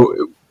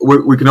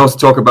we can also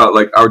talk about,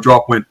 like, our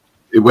drop went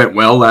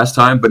well last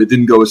time, but it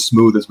didn't go as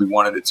smooth as we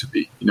wanted it to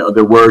be.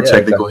 There were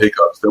technical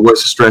hiccups. There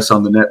was stress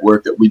on the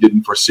network that we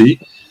didn't foresee.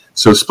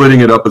 So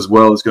splitting it up as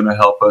well is going to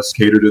help us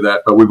cater to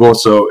that. But we've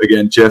also,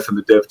 again, Jeff and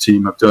the dev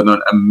team have done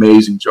an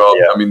amazing job.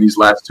 Yeah. I mean, these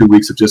last 2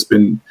 weeks have just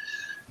been,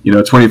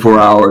 24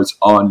 hours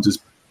on just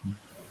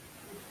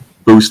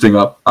boosting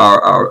up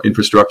our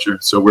infrastructure.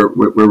 So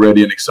we're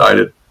ready and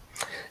excited.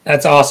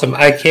 That's awesome.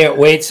 I can't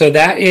wait. So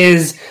that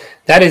is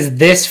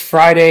this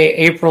Friday,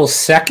 April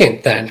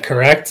 2nd then,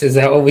 correct? Is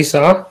that what we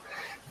saw?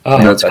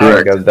 That's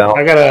correct.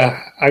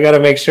 I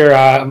gotta make sure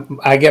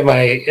I get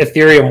my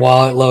Ethereum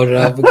wallet loaded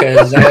up,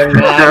 because I am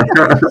not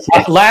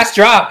last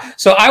drop.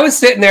 So I was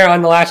sitting there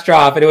on the last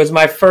drop, and it was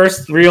my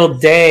first real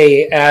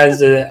day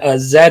as a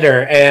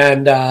Zedder,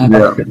 and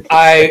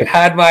I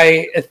had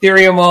my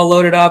Ethereum all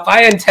loaded up.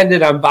 I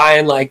intended on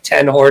buying like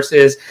 10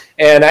 horses,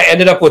 and I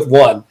ended up with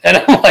 1, and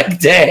I'm like,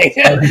 dang.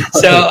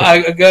 So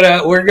I'm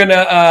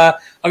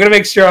gonna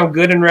make sure I'm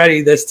good and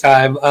ready this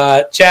time.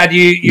 Chad,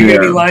 you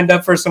gonna be lined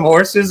up for some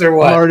horses or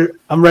what?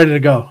 I'm ready to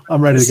go. I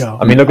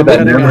mean, look at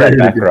that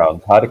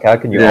background. How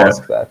can you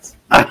ask that?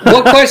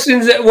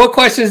 What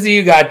questions do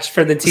you got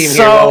for the team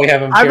here? While we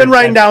have them I've been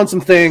writing down some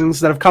things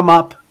that have come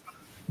up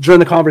during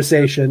the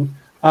conversation.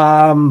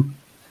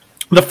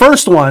 The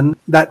first one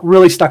that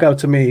really stuck out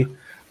to me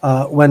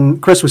when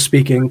Chris was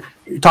speaking,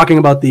 talking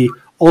about the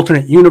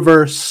alternate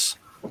universe,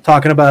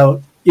 talking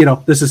about,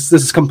 this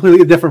is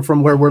completely different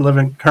from where we're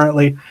living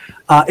currently.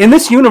 In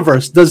this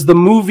universe, does the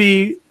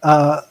movie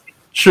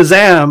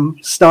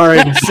Shazam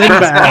starring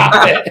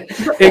Sinbad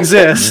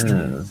exist?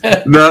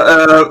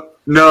 No,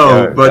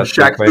 No, but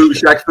Shaq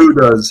Fu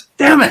does.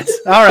 Damn it!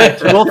 All right,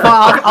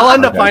 I'll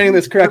end up finding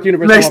this correct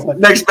universe.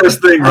 Next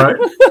best thing, right?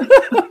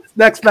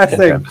 Next best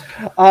thing.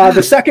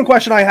 The second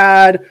question I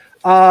had,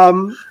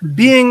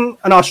 being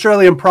an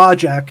Australian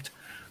project,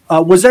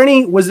 was there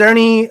any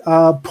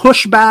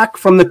pushback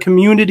from the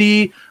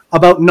community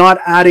about not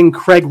adding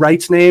Craig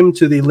Wright's name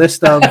to the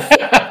list of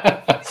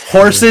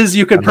horses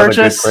you could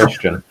purchase? Good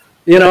question.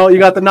 You know, you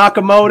got the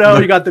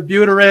Nakamoto, you got the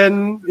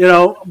Buterin. You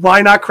know,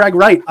 why not Craig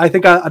Wright? I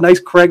think a nice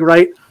Craig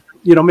Wright.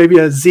 You know, maybe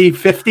a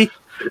Z50.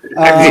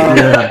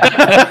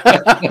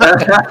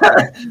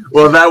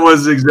 Well, that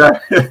was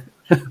exactly.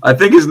 I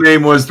think his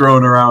name was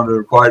thrown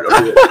around quite a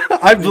bit.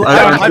 I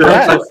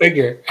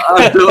figure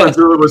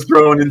until it was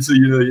thrown into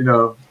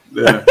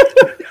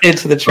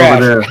into the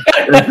trash.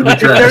 If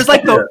there's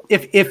like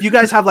if you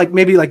guys have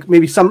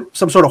maybe some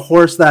sort of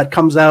horse that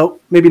comes out,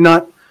 maybe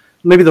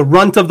the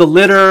runt of the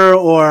litter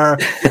or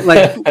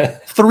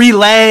like 3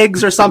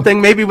 legs or something.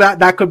 Maybe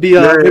that could be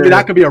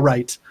that could be a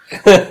right.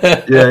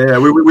 Yeah.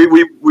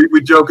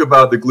 We joke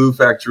about the glue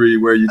factory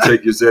where you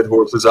take your Zed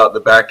horses out the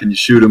back and you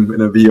shoot them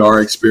in a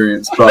VR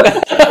experience. But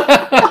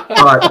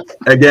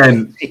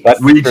again,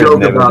 we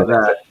joke about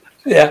that.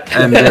 Yeah,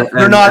 and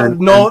they're not.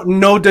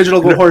 No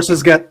digital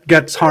horses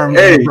gets harmed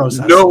in the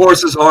process. No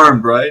horses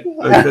harmed, right?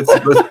 Like,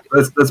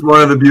 that's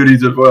one of the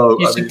beauties of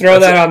You should throw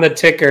that on the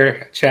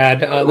ticker,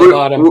 Chad, on the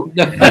bottom.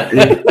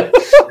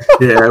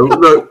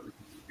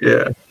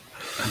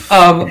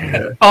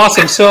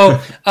 Awesome. So,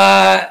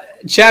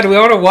 Chad, we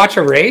want to watch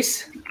a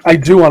race. I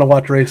do want to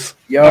watch a race.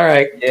 Yep. All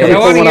right. Yeah. I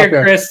want to hear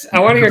Chris. I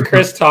want to hear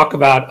Chris talk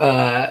about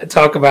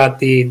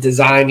the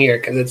design here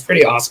because it's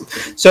pretty awesome.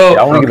 So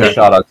I want to give a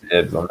shout out to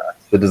Ibs on that.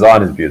 The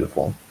design is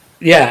beautiful.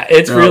 Yeah,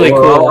 it's really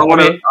cool. I'm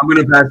going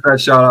to pass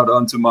that shout out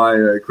onto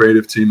my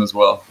creative team as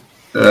well,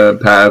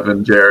 Pav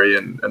and Jerry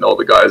and all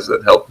the guys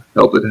that helped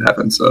it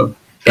happen. So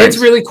thanks. It's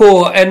really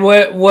cool. And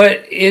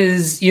what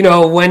is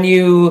when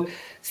you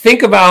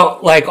think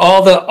about like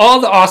all the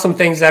awesome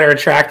things that are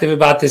attractive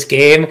about this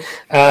game,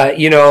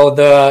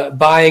 the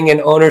buying and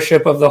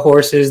ownership of the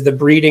horses, the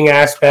breeding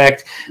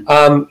aspect,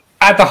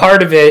 at the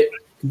heart of it,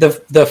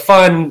 the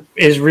fun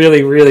is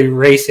really, really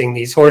racing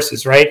these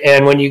horses, right?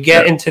 And when you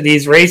get into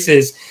these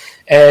races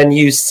and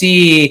you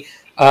see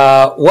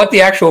what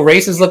the actual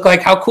races look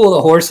like, how cool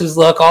the horses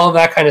look, all of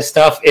that kind of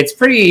stuff, it's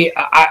pretty.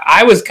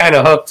 I was kind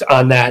of hooked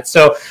on that.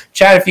 So,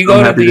 Chad, if you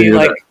go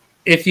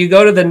if you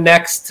go to the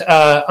next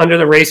under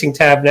the racing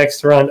tab,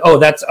 next run. Oh,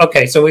 that's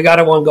okay. So we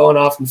got one going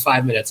off in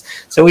 5 minutes,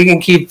 so we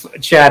can keep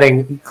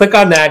chatting. Click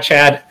on that,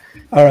 Chad.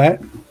 All right,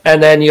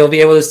 and then you'll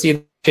be able to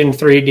see in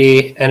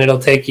 3D, and it'll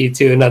take you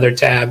to another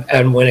tab.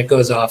 And when it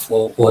goes off,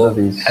 we'll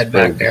head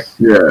back there.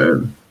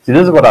 Yeah. See,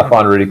 this is what I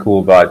find really cool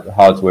about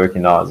how it's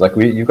working now. It's like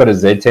you've got a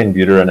Z10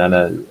 Buterin and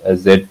a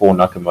Z4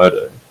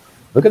 Nakamoto.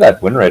 Look at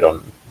that win rate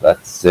on that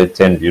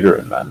Z10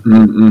 Buterin, man.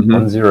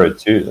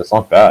 102. That's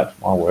not bad.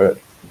 My word.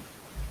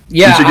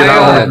 Yeah,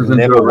 I've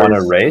never won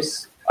a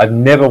race. I've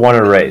never won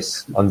a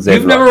race on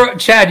Zed Run.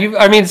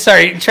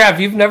 Trav,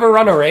 you've never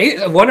won a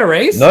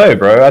race? No,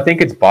 bro. I think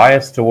it's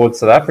biased towards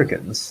South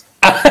Africans.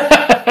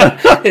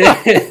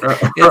 It's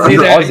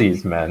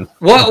Aussies, man.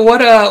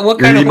 What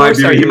kind of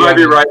horse are you? He might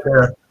be right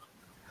there.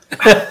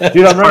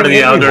 Dude, I'm running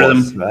the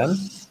algorithm, horse, man.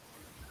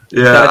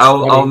 Yeah,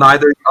 I'll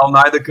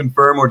neither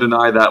confirm or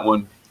deny that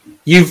one.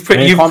 You've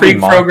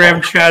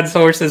pre-programmed Trav's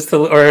horses to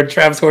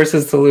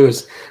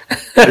lose.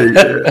 Dude,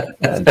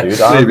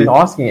 I've been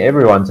asking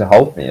everyone to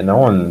help me, and no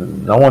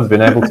one's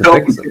been able to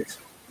fix it.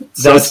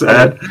 That's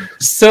sad.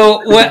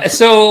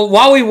 So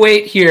while we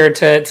wait here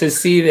to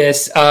see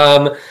this,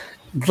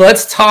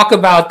 let's talk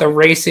about the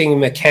racing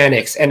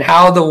mechanics and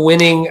how the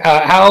winning,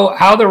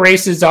 how the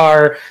races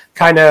are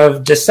kind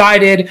of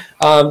decided.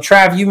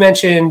 Trav, you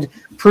mentioned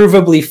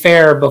provably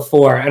fair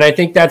before, and I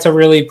think that's a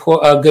really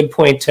good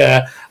point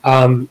to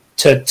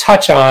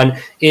touch on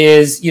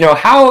is,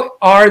 how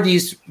are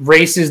these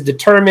races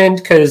determined?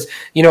 Because,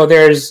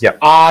 there's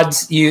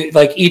odds.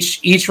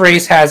 Each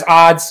race has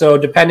odds. So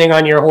depending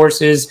on your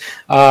horse's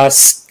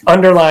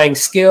underlying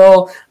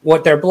skill,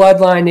 what their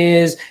bloodline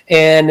is,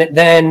 and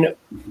then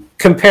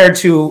compared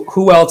to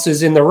who else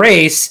is in the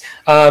race,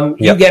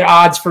 you get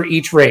odds for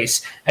each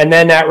race. And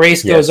then that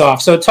race goes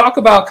off. So talk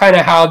about kind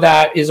of how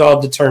that is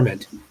all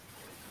determined.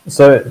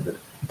 So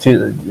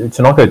to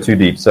not go too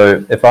deep,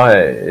 so if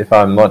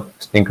I'm not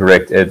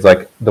incorrect, it's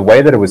like the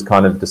way that it was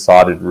kind of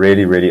decided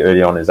really, really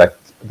early on is like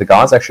the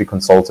guys actually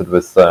consulted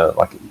with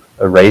like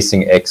a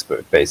racing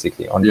expert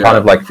basically on kind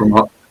of like from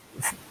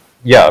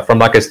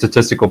like a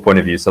statistical point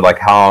of view. So like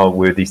how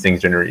were these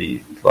things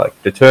generally like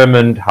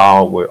determined,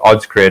 how were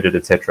odds created,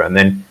 etc. And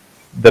then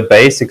the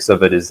basics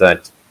of it is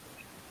that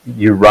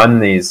we run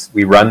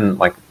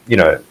like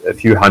a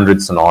few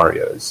hundred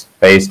scenarios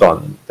based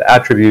on the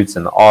attributes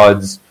and the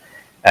odds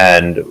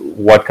and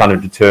what kind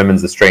of determines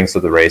the strengths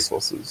of the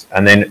racehorses.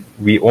 And then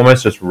we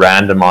almost just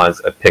randomize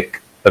a pick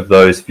of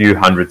those few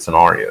hundred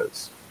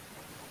scenarios.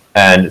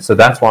 And so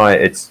that's why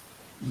it's,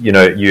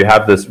 you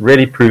have this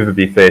really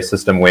provably fair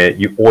system where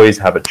you always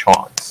have a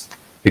chance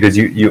because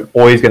you're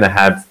always going to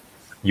have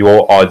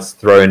your odds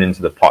thrown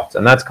into the pot.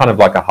 And that's kind of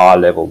like a high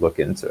level look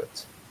into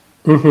it.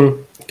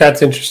 Mm-hmm.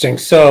 That's interesting.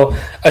 So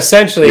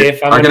essentially,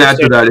 if I can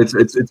answer that, it's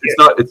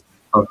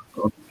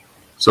not.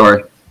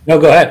 Sorry. No,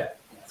 go ahead.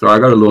 Sorry, I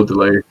got a little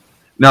delay.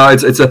 No,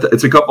 it's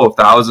a couple of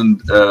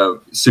thousand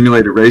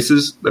simulated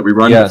races that we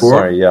run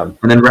before, and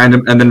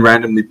then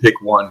randomly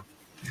pick one,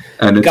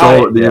 and it's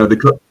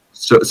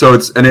so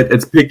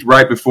it's picked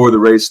right before the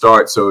race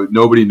starts, so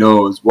nobody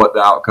knows what the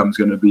outcome's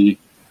going to be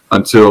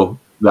until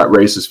that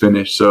race is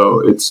finished.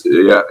 So it's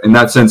in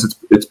that sense,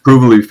 it's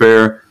provably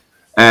fair.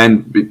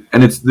 And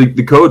it's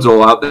the code's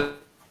all out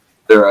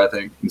there, I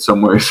think, in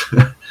some ways.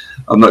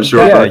 I'm not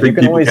sure. Yeah, but I think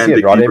you can always see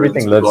it, right?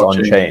 Everything lives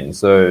on chain.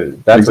 So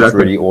that's what's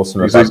really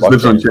awesome about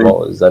blockchain as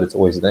well, is that it's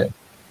always there.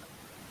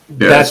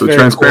 Yeah, that's so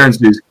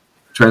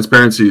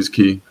transparency is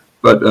key.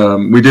 But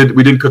we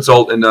did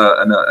consult in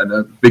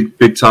a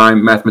big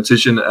time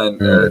mathematician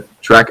and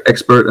track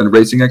expert and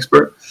racing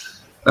expert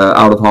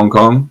out of Hong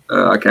Kong.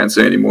 I can't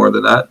say any more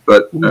than that.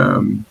 But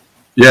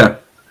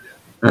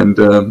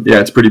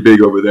it's pretty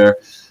big over there.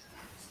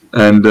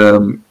 And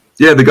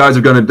the guys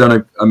have done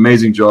an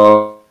amazing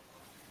job.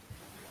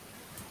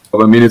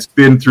 I mean, it's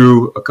been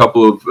through a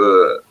couple of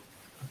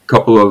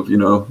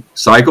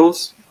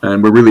cycles,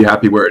 and we're really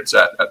happy where it's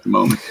at the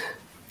moment.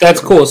 That's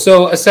cool.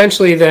 So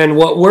essentially, then,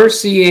 what we're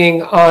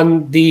seeing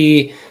on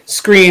the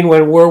screen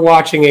when we're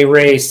watching a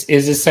race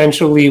is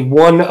essentially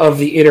one of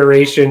the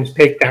iterations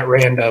picked at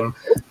random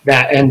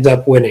that ends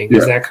up winning.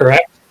 Is that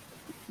correct?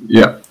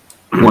 Yeah.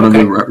 One of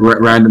the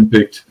random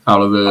picked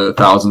out of the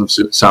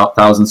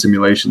thousand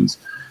simulations,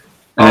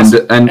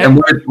 awesome. and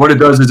what it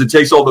does is it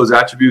takes all those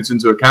attributes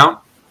into account,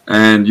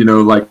 and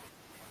like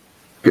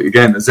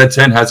again, a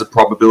Z10 has a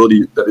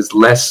probability that is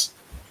less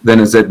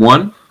than a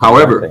Z1.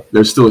 However,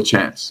 there's still a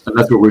chance, and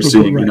that's what we're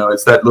seeing.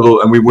 It's that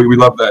little, and we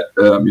love that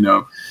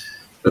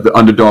the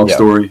underdog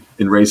story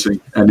in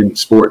racing and in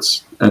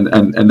sports, and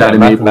that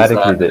enables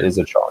mathematically that. There is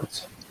a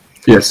chance.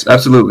 Yes,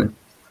 absolutely.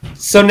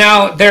 So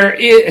now there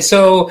is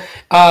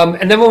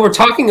and then when we're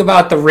talking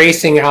about the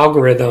racing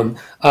algorithm,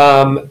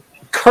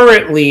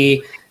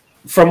 currently,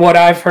 from what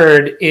I've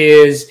heard,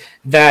 is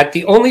that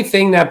the only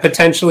thing that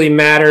potentially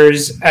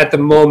matters at the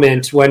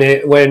moment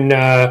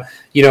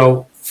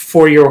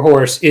for your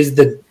horse is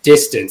the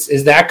distance.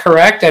 Is that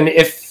correct? And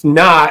if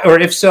not, or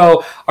if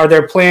so, are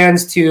there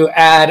plans to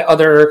add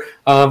other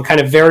kind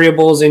of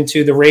variables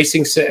into the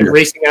racing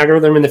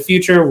algorithm in the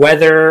future,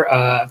 weather,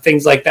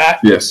 things like that?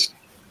 Yes.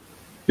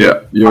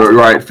 Yeah, you're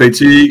right.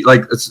 Fatigue,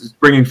 like it's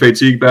bringing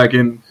fatigue back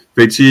in.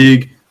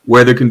 Fatigue,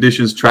 weather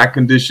conditions, track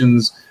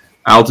conditions,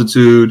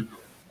 altitude,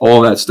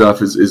 all that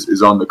stuff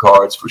is on the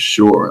cards for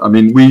sure. I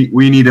mean,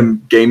 we need to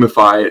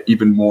gamify it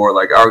even more.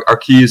 Like our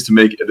key is to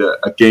make it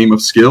a game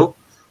of skill,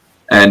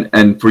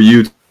 and for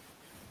you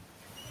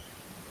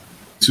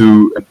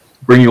to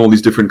bringing all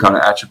these different kind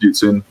of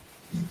attributes in.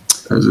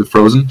 Is it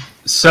frozen?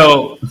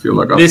 So I feel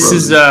like I'm this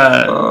frozen.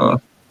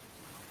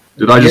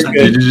 is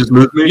Did you just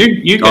lose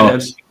me? You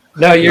good.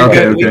 No, you're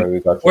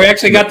good. Okay. We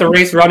actually got the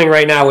race running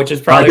right now, which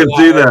is probably I can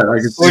see that.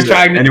 We're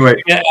trying to do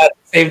it at the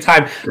same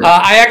time.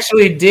 I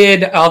actually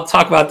did. I'll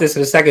talk about this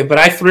in a second, but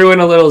I threw in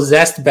a little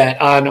zest bet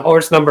on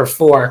horse number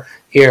 4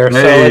 here.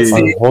 Hey. So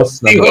let's see.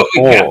 Horse number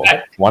 4,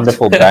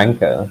 wonderful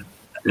banker.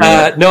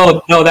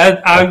 No,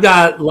 that I've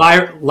got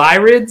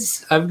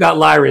Lyrids. So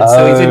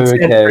he's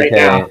in 10th right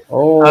now.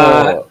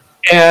 Oh,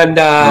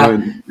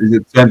 Is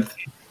it 10th?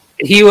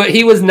 He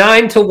was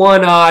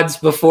 9-1 odds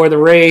before the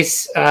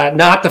race.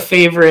 Not the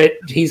favorite.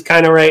 He's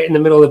kind of right in the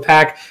middle of the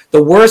pack.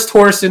 The worst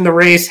horse in the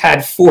race had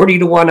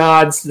 40-1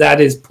 odds.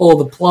 That is pull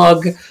the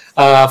plug.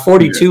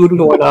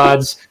 42-1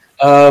 odds.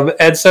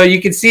 And so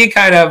you can see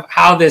kind of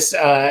how this,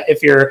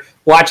 if you're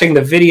watching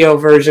the video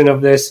version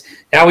of this,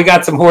 now we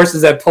got some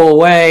horses that pull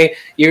away.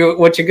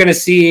 What you're going to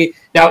see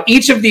now,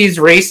 each of these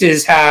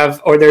races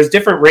there's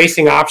different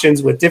racing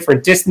options with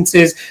different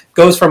distances.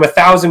 Goes from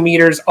 1,000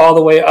 meters all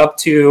the way up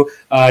to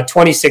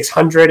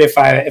 2,600, if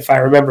I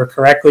remember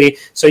correctly.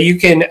 So you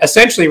can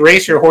essentially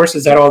race your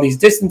horses at all these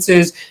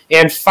distances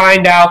and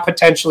find out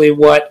potentially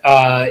what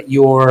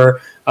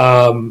your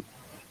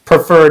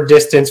preferred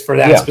distance for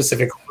that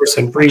specific horse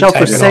and breed Watch out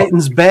type. for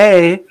Satan's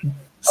Bay.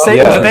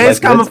 Satan's Bay is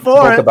coming for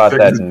Talk it. about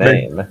that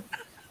name.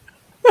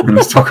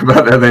 Let's talk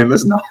about that name.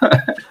 Let's not.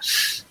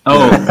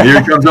 Here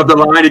he comes up the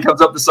line. He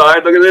comes up the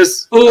side. Look at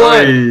this. All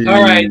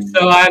right,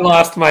 so I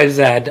lost my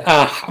Zed.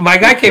 My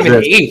guy came in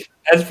 8th.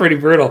 That's pretty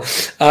brutal.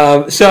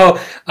 So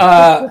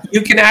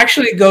you can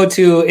actually go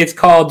to, it's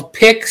called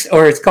Picks,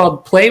 or it's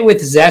called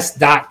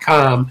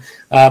playwithzest.com,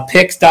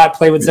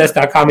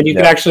 picks.playwithzest.com, and you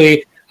can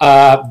actually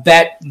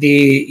bet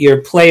your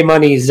play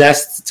money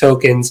Zest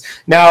tokens.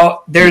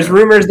 Now, there's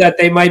rumors that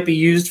they might be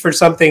used for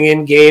something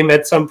in game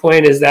at some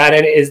point. Is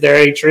there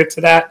any truth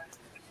to that?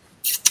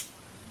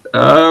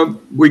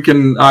 We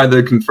can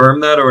either confirm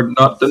that or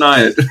not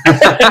deny it.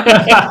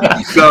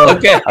 So,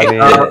 okay. I mean,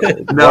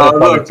 what a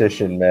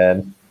politician,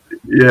 man.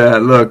 Yeah,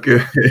 look,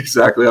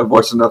 exactly. I've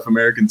watched enough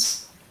American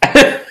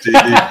TV.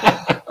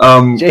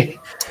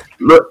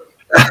 Look,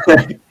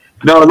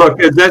 No, look,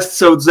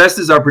 Zest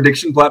is our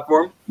prediction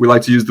platform. We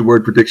like to use the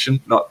word prediction,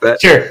 not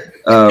bet. Sure.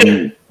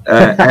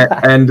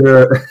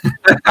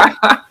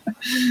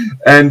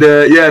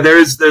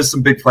 There's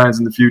some big plans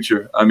in the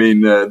future. I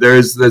mean,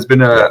 there's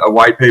been a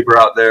white paper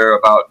out there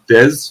about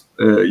Des,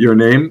 your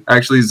name,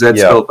 actually Zed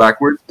spelled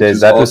backwards. Des,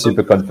 that was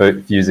super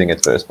confusing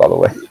at first, by the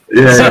way.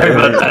 So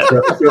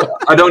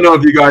I don't know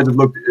if you guys have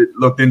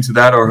looked into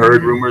that or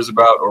heard rumors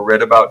about or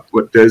read about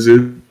what Des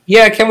is.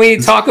 Yeah, can we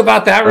talk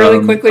about that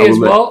really quickly as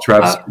well?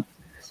 Travis.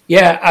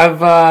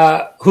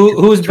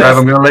 Who's Trav, best?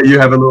 I'm gonna let you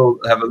have a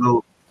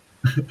little.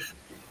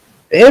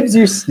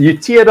 Ibs, you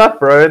tee it up,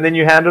 bro, and then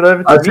you hand it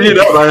over to me. I tee it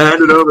up. I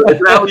hand it over.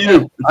 It's now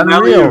you.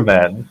 Unreal,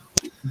 man.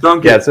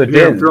 Dunk yeah, it. so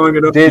Here, I'm throwing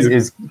it up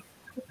Des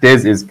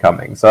is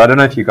coming. So I don't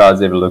know if you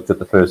guys ever looked at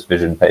the first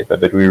vision paper,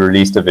 but we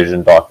released a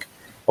vision doc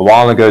a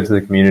while ago to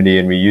the community,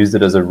 and we used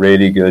it as a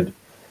really good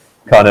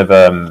kind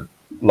of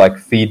like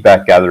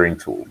feedback gathering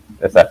tool,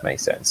 if that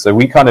makes sense. So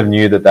we kind of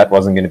knew that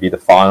wasn't going to be the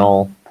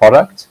final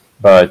product,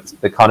 but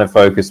the kind of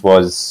focus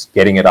was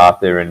getting it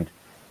out there and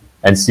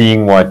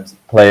seeing what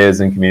players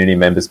and community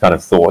members kind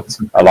of thought.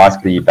 I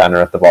like the banner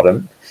at the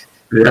bottom.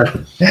 Yeah.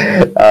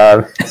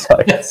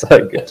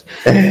 So good.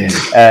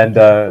 And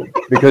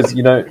because,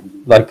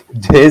 like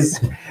Des,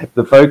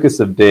 the focus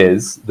of Des,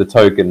 the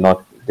token,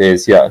 not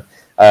Des here,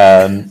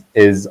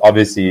 is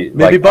obviously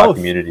maybe like both. Our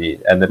community.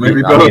 And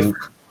maybe both. I mean,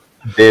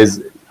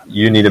 Des,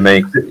 you need to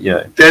make,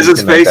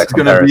 Des's face is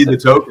going to be the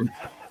token.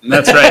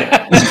 That's right.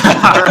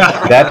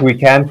 That we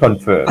can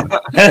confirm.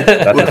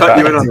 We'll cut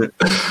you in on it.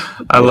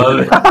 I love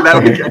it.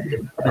 That we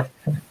can.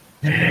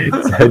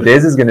 So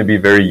Des is going to be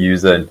very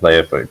user and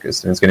player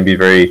focused, and it's going to be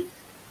very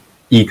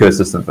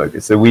ecosystem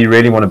focused. So we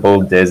really want to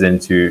build Des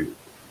into,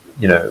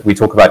 we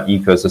talk about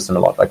ecosystem a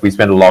lot. Like we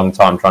spend a long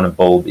time trying to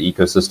build the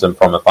ecosystem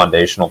from a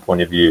foundational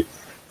point of view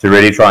to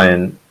really try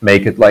and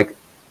make it like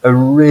a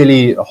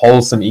really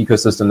wholesome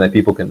ecosystem that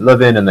people can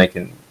live in and they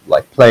can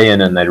like play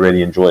in and they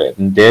really enjoy it.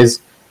 And Des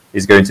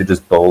is going to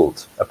just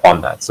build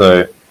upon that.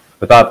 So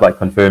without like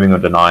confirming or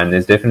denying,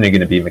 there's definitely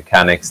going to be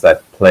mechanics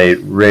that play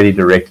really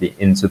directly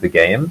into the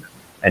game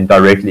and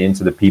directly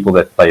into the people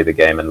that play the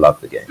game and love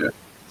the game. Yeah.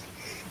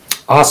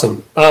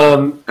 Awesome.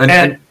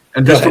 And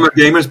just from a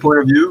gamer's point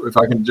of view, if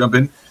I can jump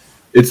in,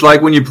 it's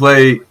like when you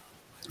play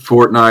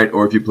Fortnite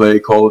or if you play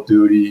Call of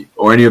Duty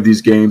or any of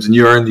these games and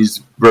you earn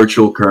these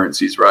virtual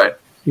currencies, right?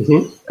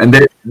 Mm-hmm.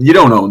 And you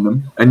don't own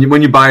them. And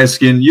when you buy a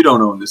skin, you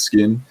don't own the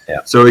skin.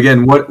 Yeah. So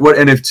again, what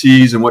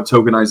NFTs and what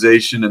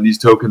tokenization and these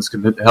tokens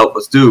can help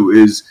us do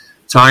is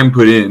time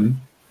put in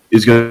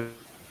is going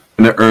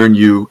to earn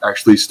you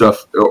actually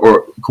stuff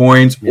or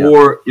coins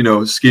or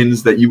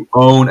skins that you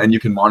own and you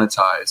can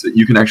monetize, that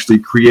you can actually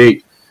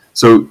create.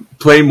 So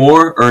play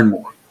more, earn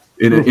more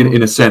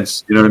in a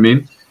sense. You know what I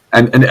mean?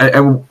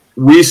 And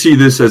we see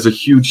this as a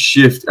huge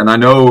shift, and I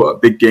know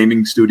big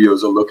gaming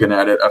studios are looking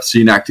at it. I've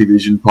seen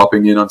Activision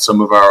popping in on some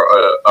of our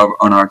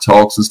on our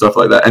talks and stuff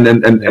like that,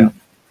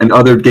 and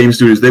other game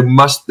studios.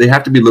 They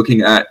have to be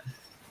looking at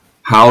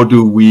how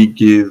do we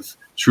give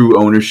true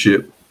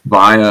ownership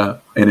via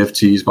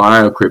NFTs,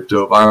 via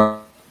crypto, via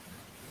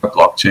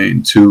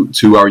blockchain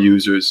to our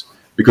users,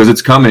 because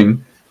it's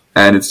coming,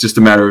 and it's just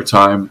a matter of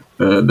time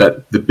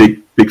that the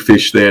big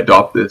fish they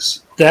adopt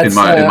this. In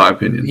my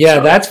opinion. Yeah,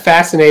 so. That's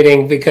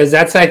fascinating because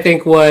that's, I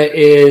think, what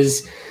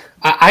is...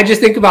 I just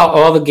think about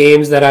all the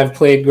games that I've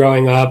played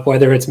growing up,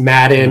 whether it's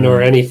Madden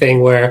or anything,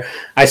 where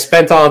I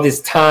spent all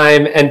this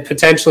time and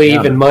potentially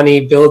even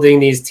money building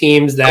these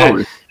teams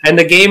that... And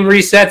the game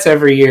resets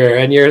every year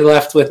and you're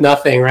left with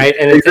nothing, right?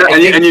 And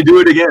and you do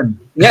it again.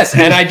 Yes,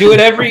 and I do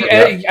it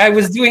I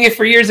was doing it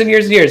for years and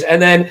years and years.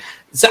 And then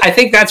so I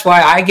think that's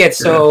why I get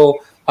so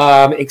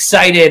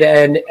excited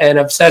and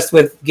obsessed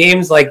with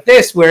games like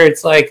this, where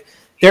it's like,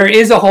 there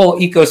is a whole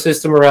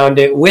ecosystem around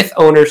it with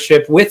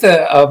ownership, with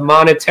a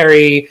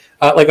monetary,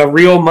 like a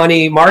real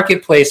money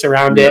marketplace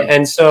around it.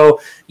 And so,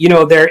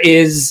 there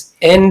is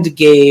end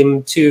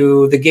game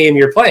to the game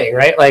you're playing,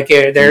 right? Like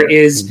there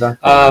is,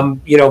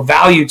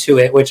 value to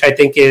it, which I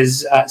think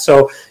is,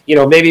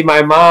 maybe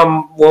my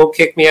mom won't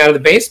kick me out of the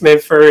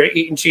basement for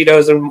eating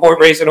Cheetos and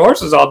racing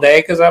horses all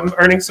day because I'm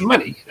earning some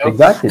money.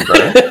 Exactly,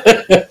 bro.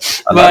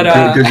 But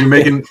because you're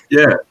making,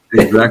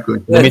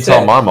 exactly. Let me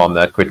tell my mom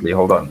that quickly.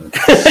 Hold on.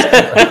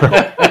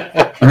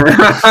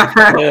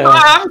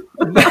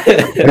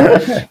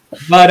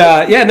 But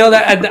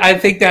I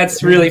think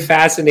that's really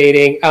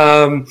fascinating,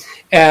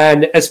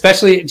 and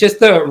especially just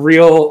the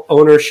real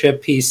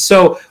ownership piece.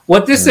 So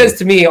what this says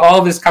to me, all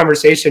of this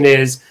conversation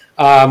is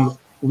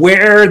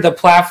where the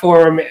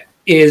platform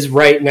is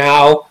right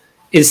now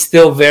is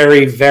still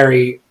very,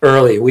 very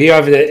early.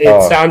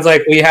 It sounds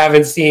like we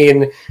haven't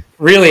seen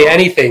really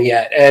anything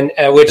yet, and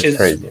which is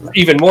crazy,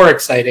 even more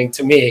exciting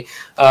to me.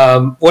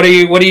 What do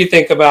you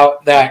think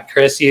about that,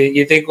 Chris?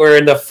 You think we're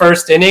in the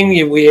first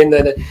inning? We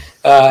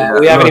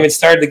haven't even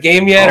started the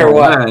game yet, or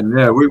what? Man,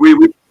 yeah,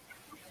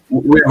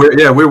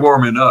 we're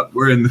warming up.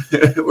 We're in.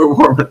 We're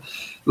warming.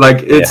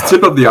 Like it's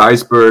tip of the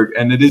iceberg,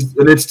 and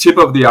it's tip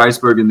of the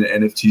iceberg in the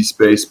NFT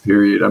space.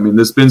 Period. I mean,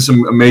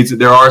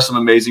 there are some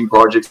amazing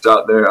projects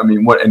out there. I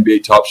mean, what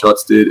NBA Top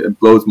Shots did, it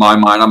blows my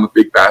mind. I'm a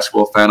big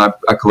basketball fan.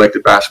 I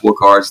collected basketball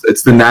cards.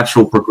 It's the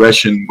natural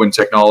progression when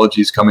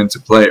technologies come into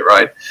play,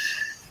 right?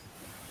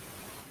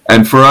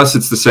 And for us,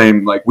 it's the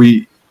same. Like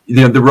the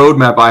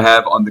roadmap I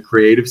have on the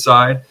creative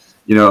side.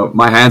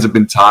 My hands have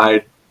been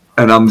tied,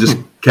 and I'm just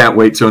can't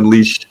wait to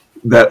unleash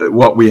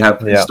what we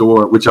have in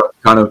store, which I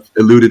kind of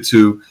alluded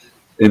to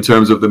in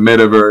terms of the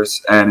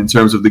metaverse and in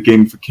terms of the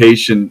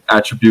gamification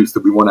attributes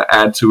that we want to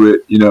add to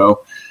it.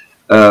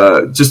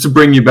 Just to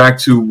bring you back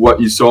to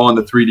what you saw on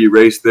the 3D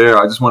race there,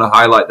 I just want to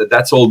highlight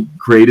that's all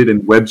created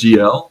in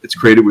WebGL. It's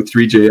created with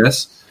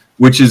 3JS,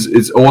 which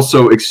is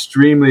also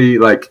extremely,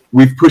 like,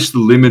 we've pushed the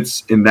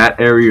limits in that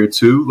area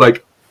too.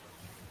 Like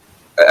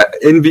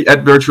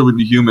at Virtually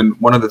Be Human,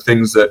 one of the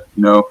things that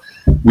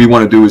we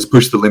want to do is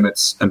push the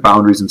limits and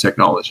boundaries in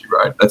technology,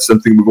 right? That's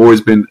something we've always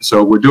been.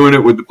 So we're doing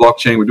it with the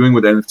blockchain. We're doing it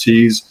with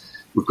NFTs.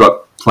 We've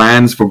got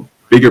plans for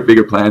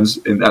bigger plans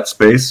in that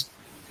space.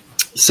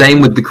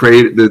 Same with the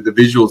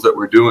visuals that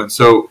we're doing.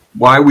 So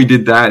why we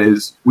did that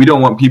is we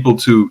don't want people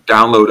to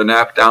download an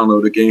app,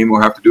 download a game,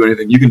 or have to do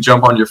anything. You can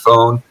jump on your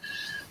phone,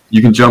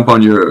 you can jump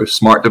on your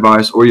smart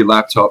device or your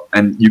laptop,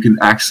 and you can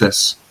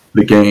access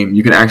the game.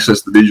 You can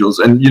access the visuals,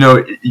 and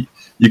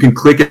you can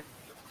click it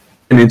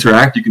and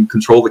interact. You can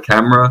control the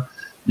camera.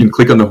 You can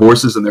click on the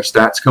horses and their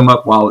stats come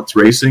up while it's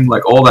racing.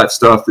 Like all that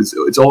stuff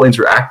it's all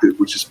interactive,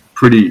 which is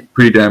pretty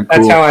damn cool.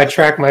 That's how I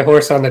track my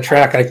horse on the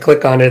track. I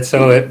click on it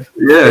so it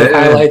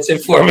highlights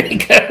it for me.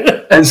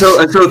 and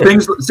so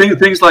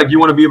things like you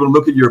want to be able to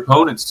look at your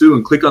opponents too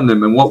and click on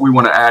them. And what we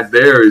want to add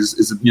there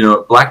is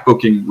black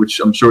booking, which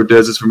I'm sure Des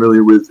is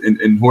familiar with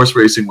in horse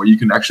racing, where you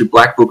can actually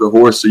black book a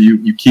horse. So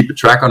you keep a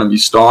track on him, you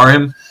star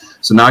him.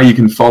 So now you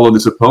can follow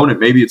this opponent.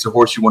 Maybe it's a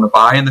horse you want to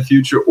buy in the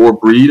future or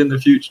breed in the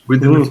future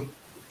within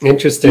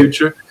the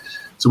future.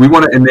 So we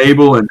want to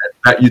enable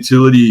that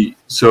utility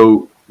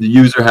so the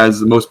user has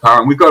the most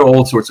power. And we've got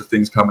all sorts of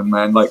things coming,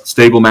 man, like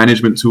stable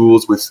management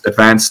tools with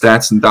advanced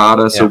stats and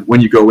data. So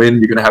when you go in,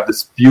 you're going to have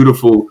this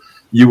beautiful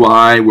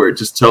UI where it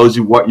just tells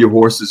you what your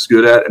horse is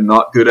good at and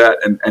not good at,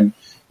 and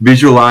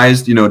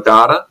visualized,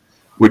 data,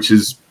 which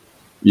is,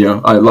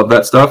 I love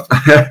that stuff.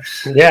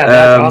 Yeah,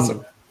 that's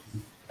awesome.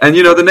 And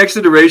the next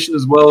iteration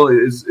as well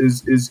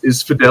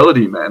is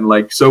fidelity, man.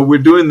 Like, so we're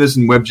doing this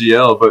in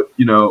WebGL, but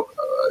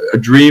a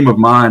dream of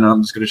mine,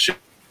 I'm just going to share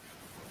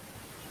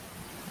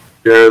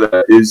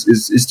that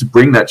is to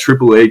bring that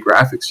AAA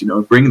graphics.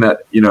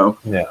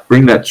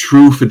 Bring that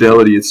true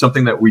fidelity. It's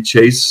something that we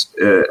chase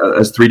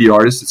as 3D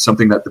artists. It's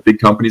something that the big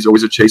companies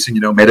always are chasing.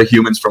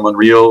 MetaHumans from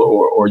Unreal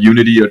or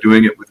Unity are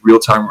doing it with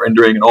real-time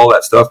rendering and all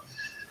that stuff.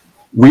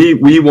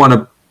 We want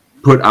to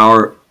put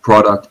our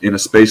product in a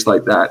space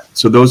like that,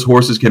 so those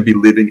horses can be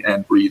living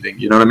and breathing.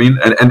 You know what I mean?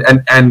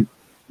 And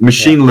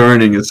machine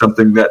learning is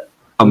something that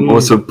I'm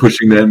also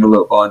pushing the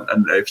envelope on.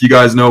 And if you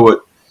guys know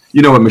what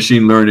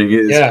machine learning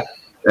is,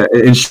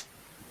 in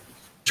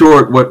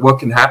short, what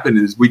can happen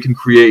is we can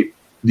create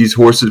these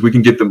horses. We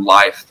can give them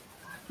life.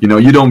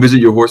 You don't visit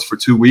your horse for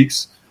 2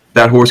 weeks.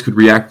 That horse could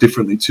react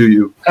differently to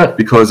you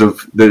because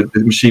of the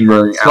machine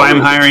learning. That's why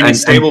I'm hiring a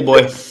stable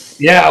boy.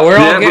 Yeah, we're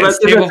all getting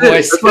stable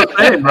boys. That's what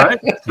I'm saying, right?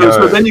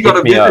 So then you got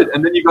to visit,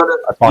 and then you got to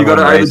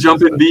either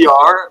jump in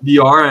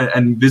VR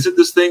and visit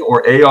this thing,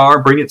 or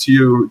AR, bring it to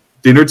your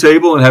dinner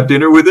table and have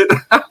dinner with it,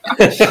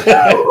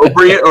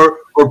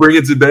 or bring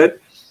it to bed,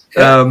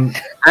 and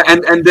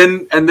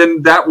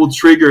then that will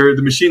trigger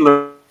the machine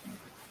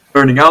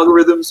learning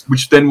algorithms,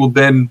 which then will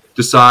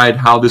decide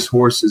how this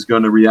horse is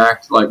going to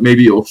react. Like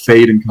maybe it will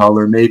fade in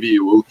color, maybe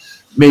it'll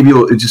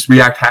just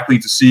react happily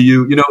to see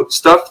you.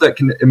 Stuff that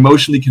can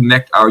emotionally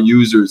connect our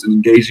users and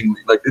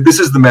engagingly. Like this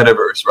is the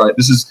metaverse, right?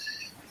 This is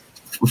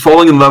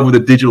falling in love with a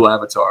digital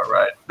avatar,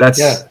 right?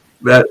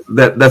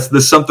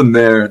 There's something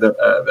there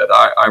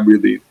that I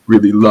really,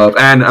 really love,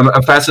 and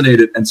I'm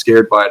fascinated and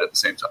scared by it at the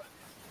same time.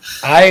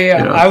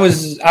 I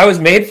was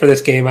made for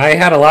this game. I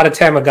had a lot of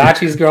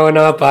Tamagotchis growing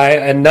up,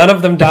 and none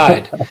of them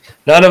died.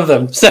 None of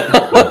them. So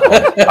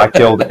I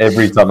killed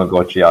every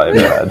Tamagotchi I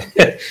ever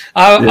had.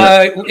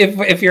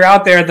 If you're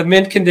out there, the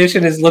Mint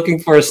Condition is looking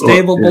for a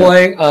stable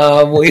boy.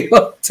 We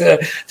hope to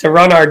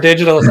run our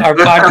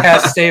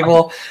podcast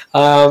stable.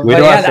 Where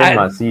do I send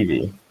my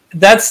CV?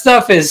 That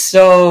stuff is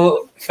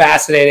so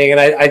fascinating, and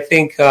I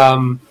think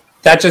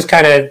that just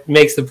kind of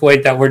makes the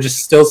point that we're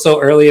just still so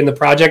early in the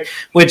project,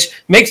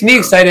 which makes me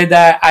excited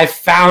that I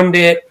found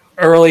it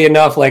early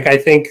enough. Like, I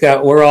think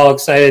that we're all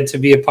excited to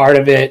be a part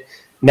of it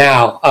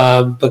now,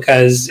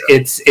 because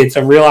it's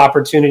a real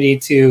opportunity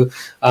to,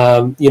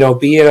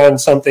 be in on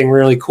something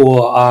really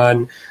cool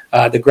on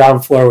the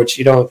ground floor, which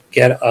you don't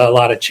get a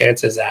lot of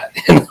chances at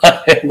in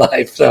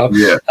life. So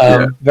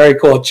very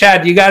cool.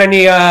 Chad, you got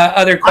any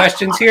other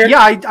questions here?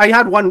 I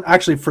had one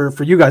actually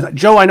for you guys.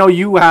 Joe, I know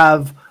you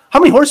have. How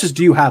many horses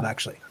do you have,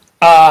 actually?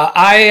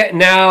 I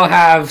now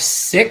have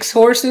 6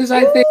 horses,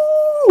 I think.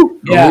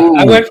 Yeah, Ooh.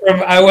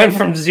 I went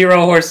from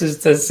 0 horses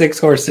to 6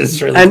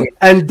 horses. Really quick.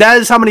 And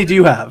Des, how many do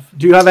you have?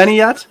 Do you have any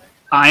yet?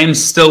 I'm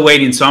still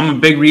waiting. So I'm a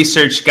big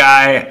research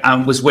guy. I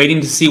was waiting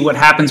to see what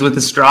happens with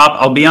this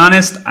drop. I'll be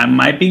honest, I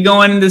might be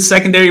going to the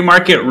secondary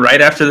market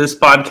right after this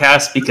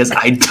podcast because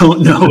I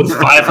don't know if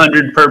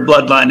 500 per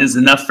bloodline is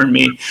enough for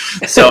me.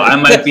 So I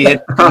might be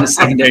hitting the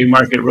secondary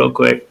market real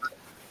quick.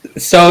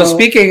 So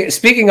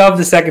speaking of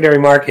the secondary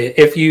market,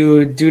 if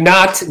you do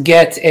not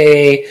get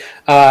a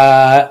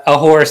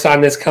horse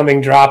on this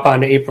coming drop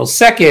on April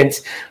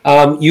 2nd,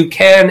 you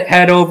can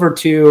head over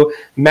to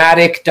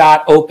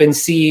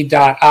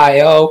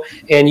matic.opensea.io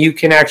and you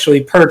can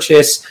actually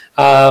purchase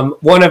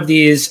one of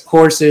these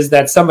horses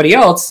that somebody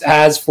else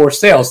has for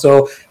sale.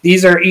 So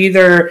these are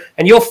either,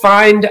 and you'll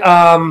find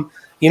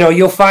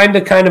you'll find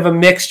a kind of a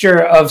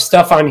mixture of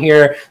stuff on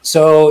here.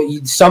 So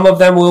some of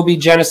them will be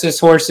Genesis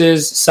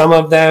horses. Some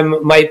of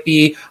them might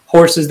be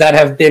horses that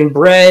have been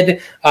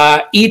bred.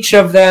 Each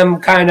of them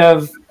kind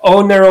of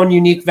own their own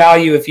unique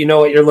value if you know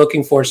what you're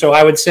looking for. So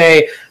I would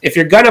say if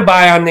you're going to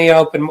buy on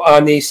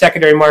the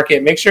secondary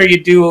market, make sure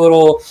you do a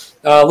little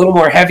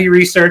more heavy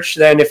research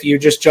than if you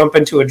just jump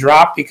into a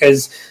drop,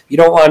 because you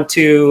don't want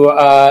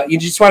to, you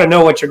just want to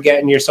know what you're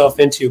getting yourself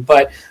into.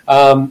 But,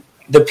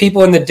 the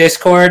people in the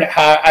Discord,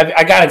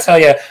 I got to tell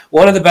you,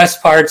 one of the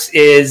best parts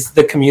is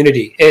the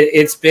community.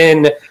 It's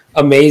been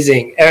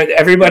amazing.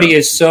 Everybody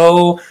is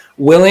so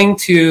willing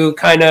to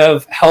kind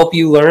of help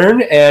you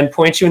learn and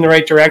point you in the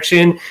right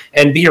direction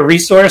and be a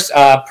resource.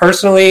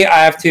 Personally,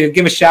 I have to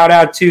give a shout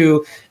out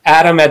to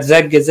Adam at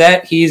Zed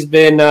Gazette. He's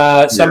been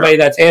somebody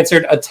that's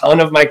answered a ton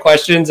of my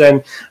questions,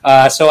 and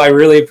so I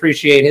really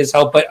appreciate his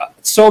help. But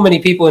so many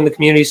people in the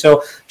community.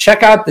 So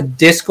check out the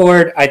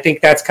Discord. I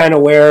think that's kind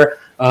of where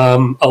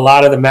a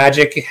lot of the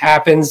magic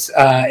happens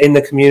in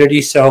the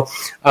community. So,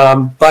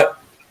 but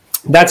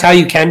that's how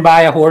you can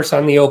buy a horse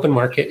on the open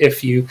market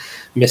if you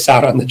miss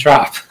out on the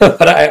drop.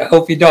 But I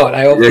hope you don't.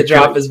 I hope the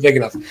drop is big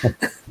enough.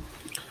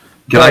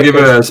 Can I give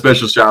a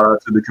special shout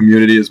out to the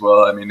community as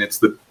well? I mean,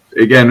 it's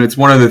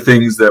one of the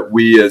things that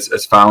we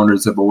as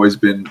founders have always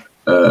been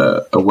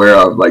aware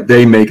of. Like,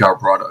 they make our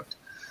product.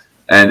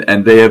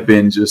 And they have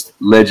been just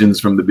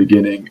legends from the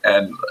beginning.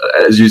 And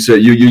as you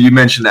said, you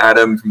mentioned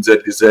Adam from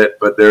Zed Gazette,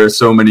 but there are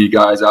so many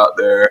guys out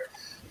there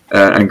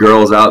and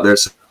girls out there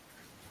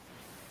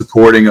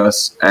supporting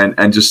us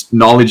and just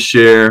knowledge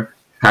share.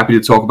 Happy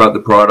to talk about the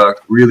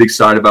product. Really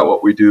excited about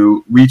what we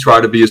do. We try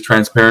to be as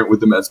transparent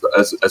with them as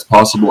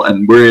possible.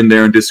 And we're in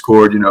there in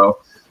Discord.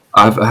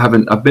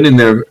 I've been in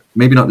there,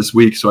 maybe not this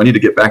week, so I need to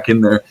get back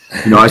in there.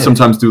 I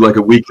sometimes do like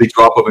a weekly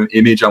drop of an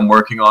image I'm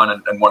working on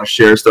and want to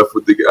share stuff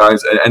with the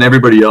guys and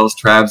everybody else.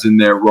 Trav's in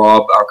there,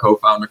 Rob, our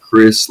co-founder,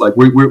 Chris. Like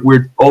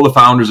we're all the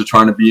founders are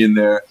trying to be in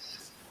there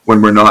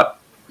when we're not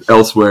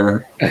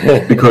elsewhere,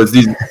 because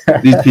these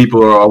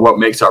people are what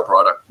makes our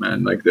product,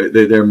 man. Like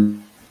they're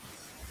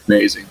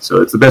amazing.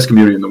 So it's the best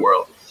community in the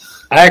world.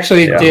 I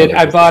actually did.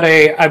 I bought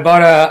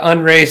a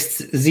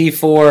unraced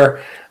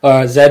Z4.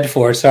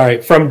 Z4,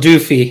 sorry, from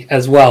Doofy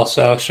as well.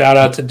 So shout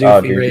out to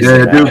Doofy Racing.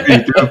 Yeah,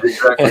 Doofy,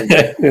 exactly.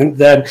 And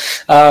then,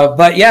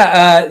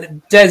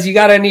 Des, you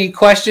got any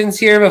questions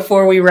here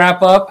before we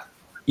wrap up?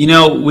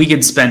 We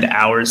could spend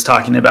hours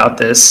talking about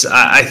this.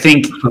 I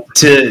think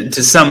to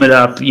sum it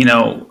up,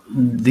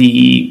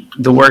 the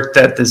work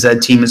that the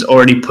Zed team has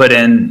already put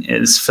in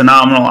is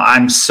phenomenal.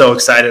 I'm so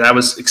excited. I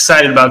was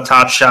excited about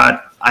Top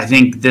Shot. I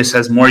think this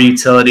has more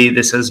utility.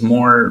 This has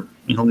more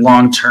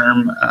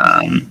long-term,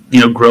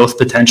 growth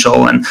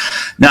potential. And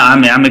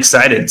I'm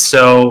excited.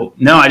 So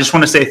I just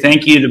want to say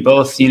thank you to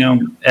both,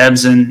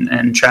 Ebbs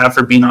and Trav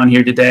for being on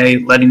here today,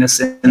 letting us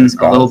in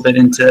a little bit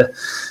into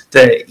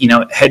the,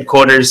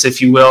 headquarters,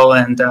 if you will.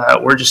 And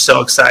we're just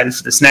so excited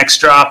for this next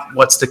drop,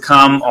 what's to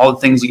come, all the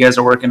things you guys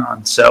are working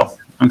on. So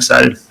I'm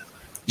excited.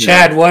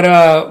 Chad, what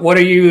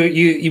are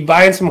you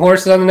buying some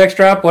horses on the next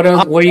drop? What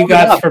do you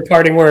got for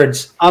parting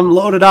words? I'm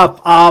loaded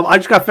up. I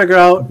just got to figure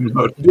out,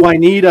 do I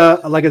need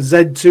a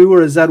Z2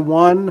 or a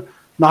Z1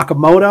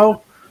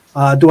 Nakamoto?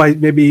 Do I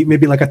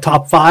maybe like a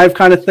top 5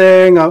 kind of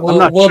thing? I'm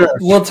not sure.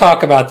 We'll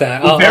talk about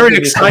that. I'm very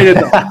excited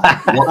though.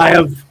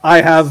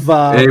 I have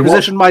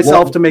positioned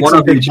myself to make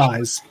some big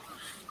buys.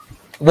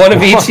 One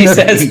of each, he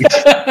says.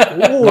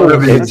 One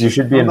of each. You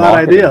should be in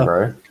marketing,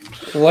 bro.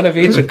 One of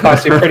each would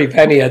cost you a pretty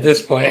penny at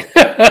this point.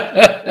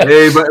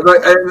 Hey, but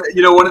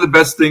one of the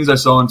best things I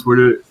saw on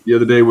Twitter the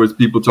other day was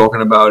people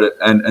talking about it,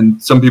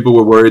 and some people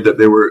were worried that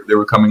they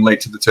were coming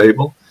late to the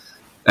table.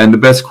 And the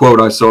best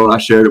quote I saw, and I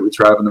shared it with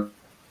Trav and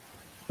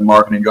the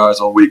marketing guys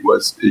all week,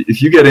 was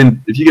if you get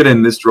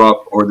in this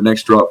drop or the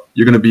next drop,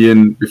 you're going to be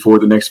in before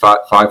the next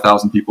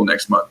 5,000 people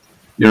next month.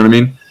 You know what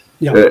I mean?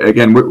 Yeah.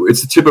 Again,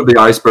 it's the tip of the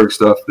iceberg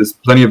stuff. There's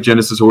plenty of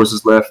Genesis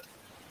horses left,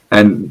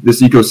 and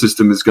this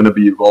ecosystem is going to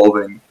be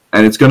evolving.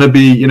 And it's going to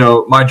be,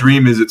 my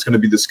dream is it's going to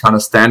be this kind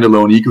of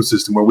standalone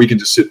ecosystem where we can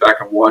just sit back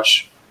and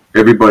watch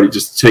everybody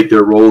just take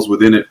their roles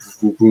within it.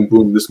 Boom, boom,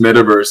 boom. This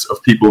metaverse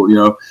of people,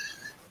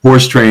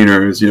 horse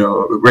trainers,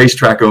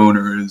 racetrack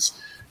owners,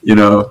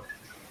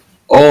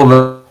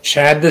 all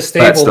Chad the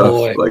stable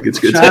boy. Like it's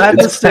Chad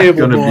the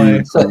stable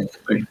boy.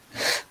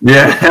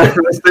 Yeah,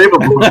 the stable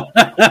boy.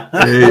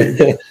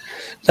 Hey.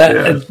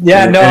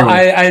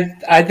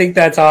 I think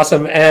that's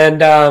awesome. And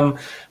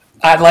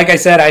like I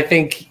said, I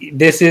think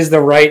this is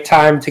the right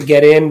time to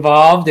get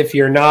involved. If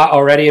you're not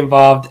already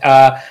involved,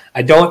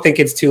 I don't think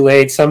it's too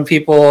late. Some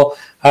people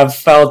have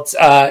felt,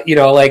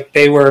 like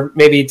they were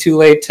maybe too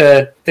late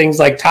to things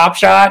like Top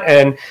Shot.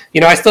 And,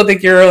 I still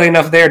think you're early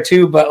enough there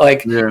too.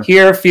 But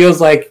here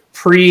feels like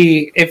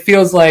it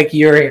feels like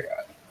you're,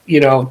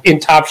 in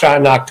Top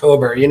Shot in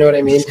October. You know what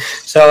I mean?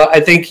 So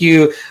I think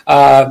you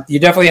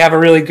definitely have a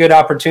really good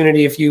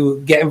opportunity if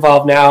you get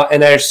involved now.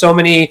 And there's so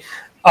many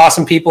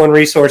awesome people and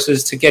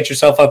resources to get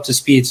yourself up to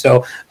speed.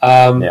 So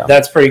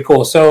that's pretty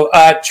cool. So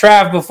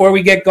Trav, before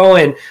we get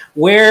going,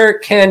 where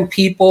can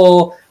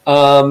people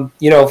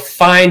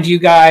find you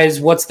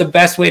guys? What's the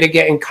best way to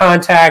get in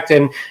contact,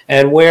 and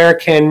where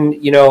can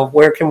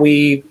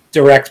we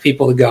direct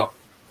people to go?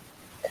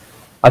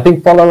 I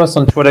think follow us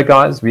on Twitter,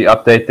 guys. We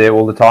update there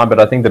all the time, but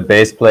I think the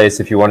best place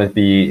if you want to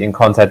be in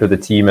contact with the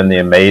team and the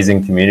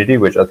amazing community,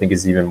 which I think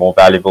is even more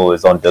valuable,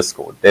 is on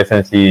Discord.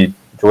 Definitely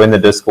join the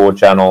Discord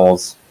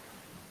channels.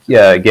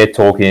 Yeah, get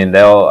talking.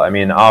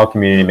 Our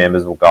community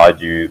members will guide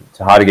you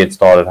to how to get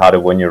started, how to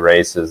win your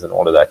races, and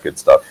all of that good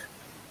stuff.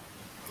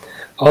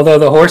 Although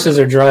the horses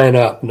are drying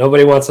up,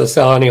 nobody wants to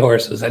sell any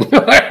horses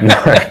anymore. I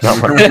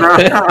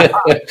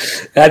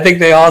think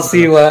they all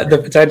see what the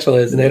potential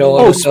is, and they don't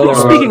want to sell.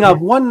 Speaking of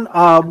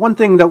one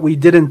thing that we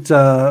didn't,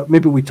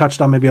 maybe we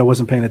touched on, maybe I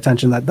wasn't paying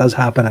attention. That does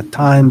happen at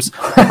times.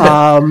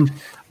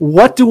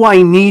 What do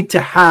I need to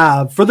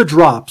have for the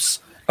drops?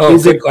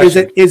 Is it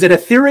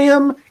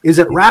Ethereum? Is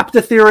it wrapped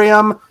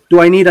Ethereum?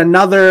 Do I need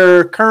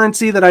another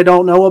currency that I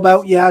don't know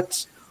about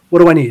yet? What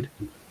do I need?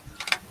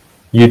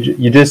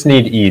 You just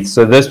need ETH.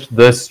 So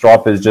this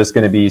drop is just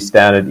going to be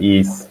standard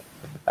ETH.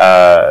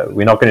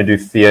 We're not going to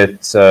do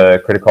fiat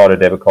credit card or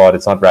debit card.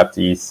 It's not wrapped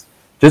ETH.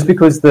 Just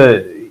because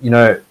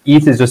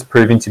ETH is just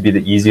proving to be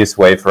the easiest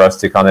way for us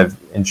to kind of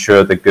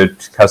ensure the good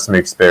customer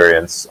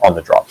experience on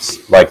the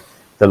drops. Like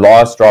the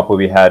last drop where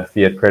we had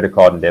fiat credit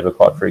card and debit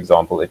card, for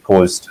example, it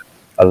caused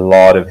a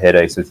lot of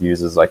headaches with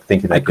users, like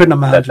thinking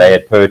that they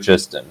had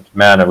purchased, and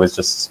man, it was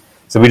just,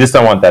 so we just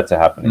don't want that to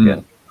happen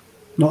again.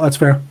 No, that's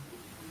fair.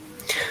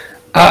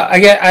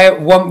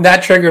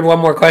 That triggered one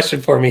more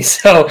question for me.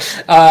 So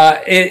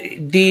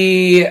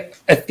the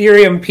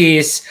Ethereum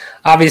piece,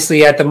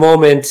 obviously at the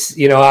moment,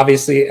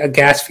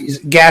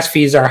 gas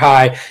fees are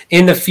high.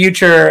 In the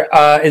future,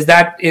 is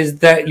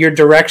that your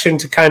direction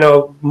to kind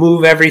of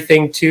move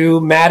everything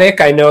to Matic?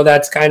 I know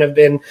that's kind of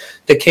been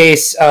the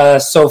case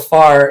so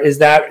far. Is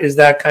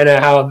that kind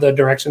of how the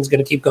direction is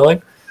going to keep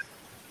going?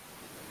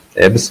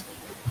 Ebbs?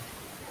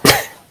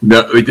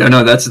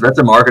 No, that's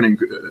a marketing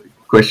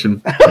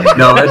question.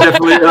 No, I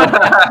definitely.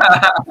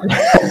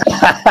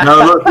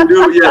 No, look, we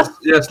do.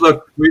 Yes.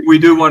 Look, we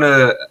do want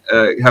to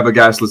have a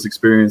gasless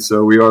experience,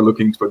 so we are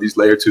looking for these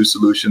layer 2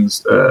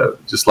 solutions,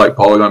 just like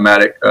Polygon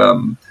Matic,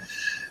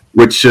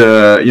 which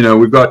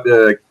we've got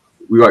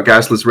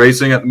gasless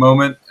racing at the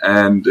moment,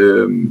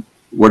 and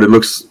what it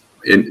looks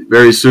in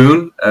very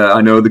soon. I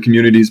know the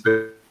community's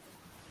been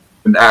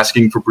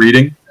asking for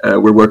breeding.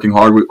 We're working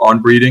hard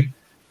on breeding.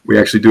 We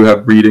actually do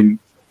have breeding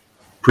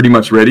pretty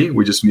much ready.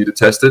 We just need to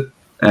test it.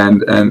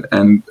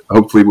 And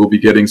hopefully we'll be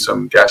getting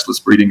some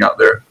gasless breeding out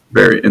there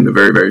in the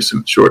very, very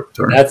soon, short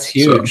term. That's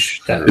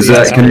huge. So,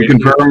 can you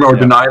confirm or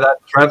deny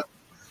that, Trev?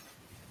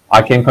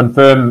 I can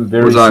confirm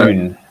very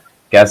soon.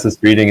 Gasless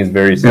breeding is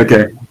very soon.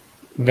 Okay.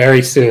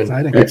 Very soon.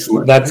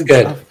 Excellent. That's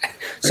good.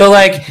 So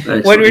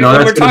when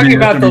we're talking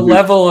about the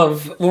level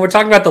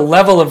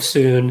of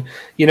soon,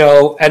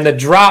 and the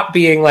drop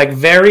being like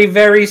very,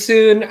 very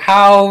soon,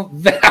 how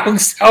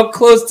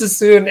close to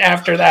soon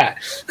after that?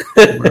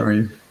 Where are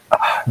you?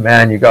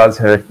 Man, you guys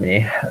hurt me.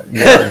 You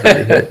guys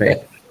really hurt me.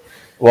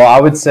 Well, I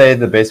would say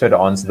the best way to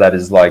answer that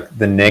is like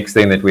the next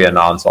thing that we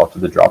announce after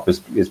the drop is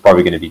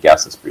probably going to be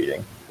gasless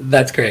breeding.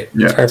 That's great.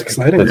 Yeah, perfect.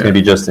 That's going to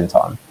be just in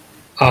time.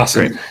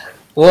 Awesome. Great.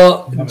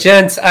 Well,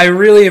 gents, I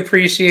really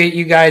appreciate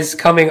you guys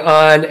coming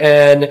on,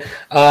 and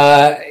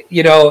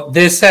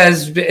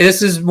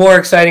this is more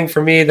exciting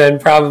for me than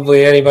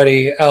probably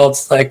anybody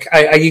else. Like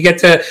you get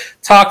to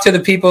talk to the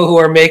people who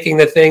are making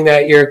the thing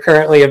that you're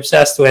currently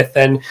obsessed with,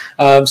 and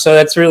so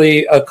that's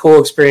really a cool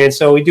experience.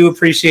 So we do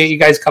appreciate you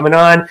guys coming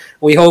on.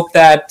 We hope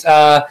that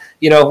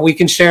we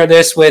can share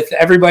this with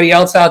everybody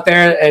else out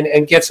there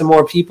and get some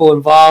more people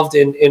involved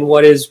in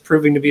what is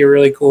proving to be a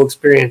really cool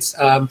experience.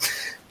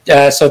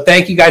 So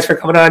thank you guys for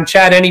coming on.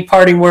 Chad, any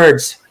parting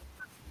words?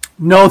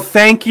 No,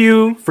 thank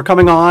you for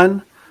coming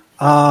on.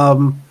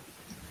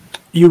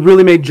 You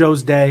really made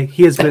Joe's day.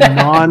 He has been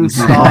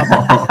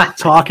nonstop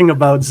talking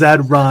about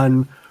Zed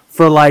Run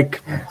for I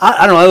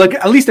don't know, like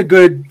at least a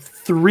good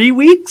 3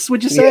 weeks,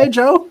 would you say,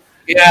 Joe?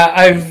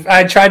 Yeah,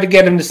 I tried to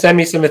get him to send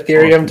me some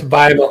Ethereum to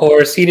buy him a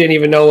horse. He didn't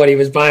even know what he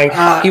was buying.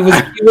 He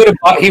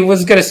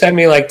was going to send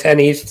me like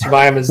 10 ETH to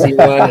buy him a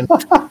Z1.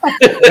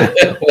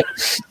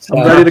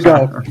 I'm ready to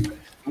go.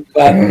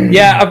 But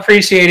yeah,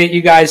 appreciate it,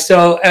 you guys.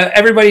 So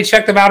everybody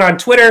check them out on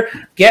Twitter.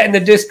 Get in the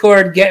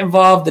Discord. Get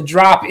involved. The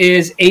drop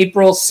is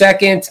April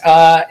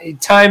 2nd,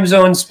 time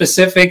zone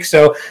specific.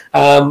 So,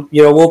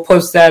 we'll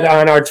post that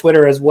on our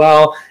Twitter as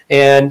well.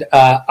 And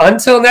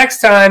until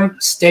next time,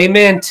 stay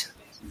mint.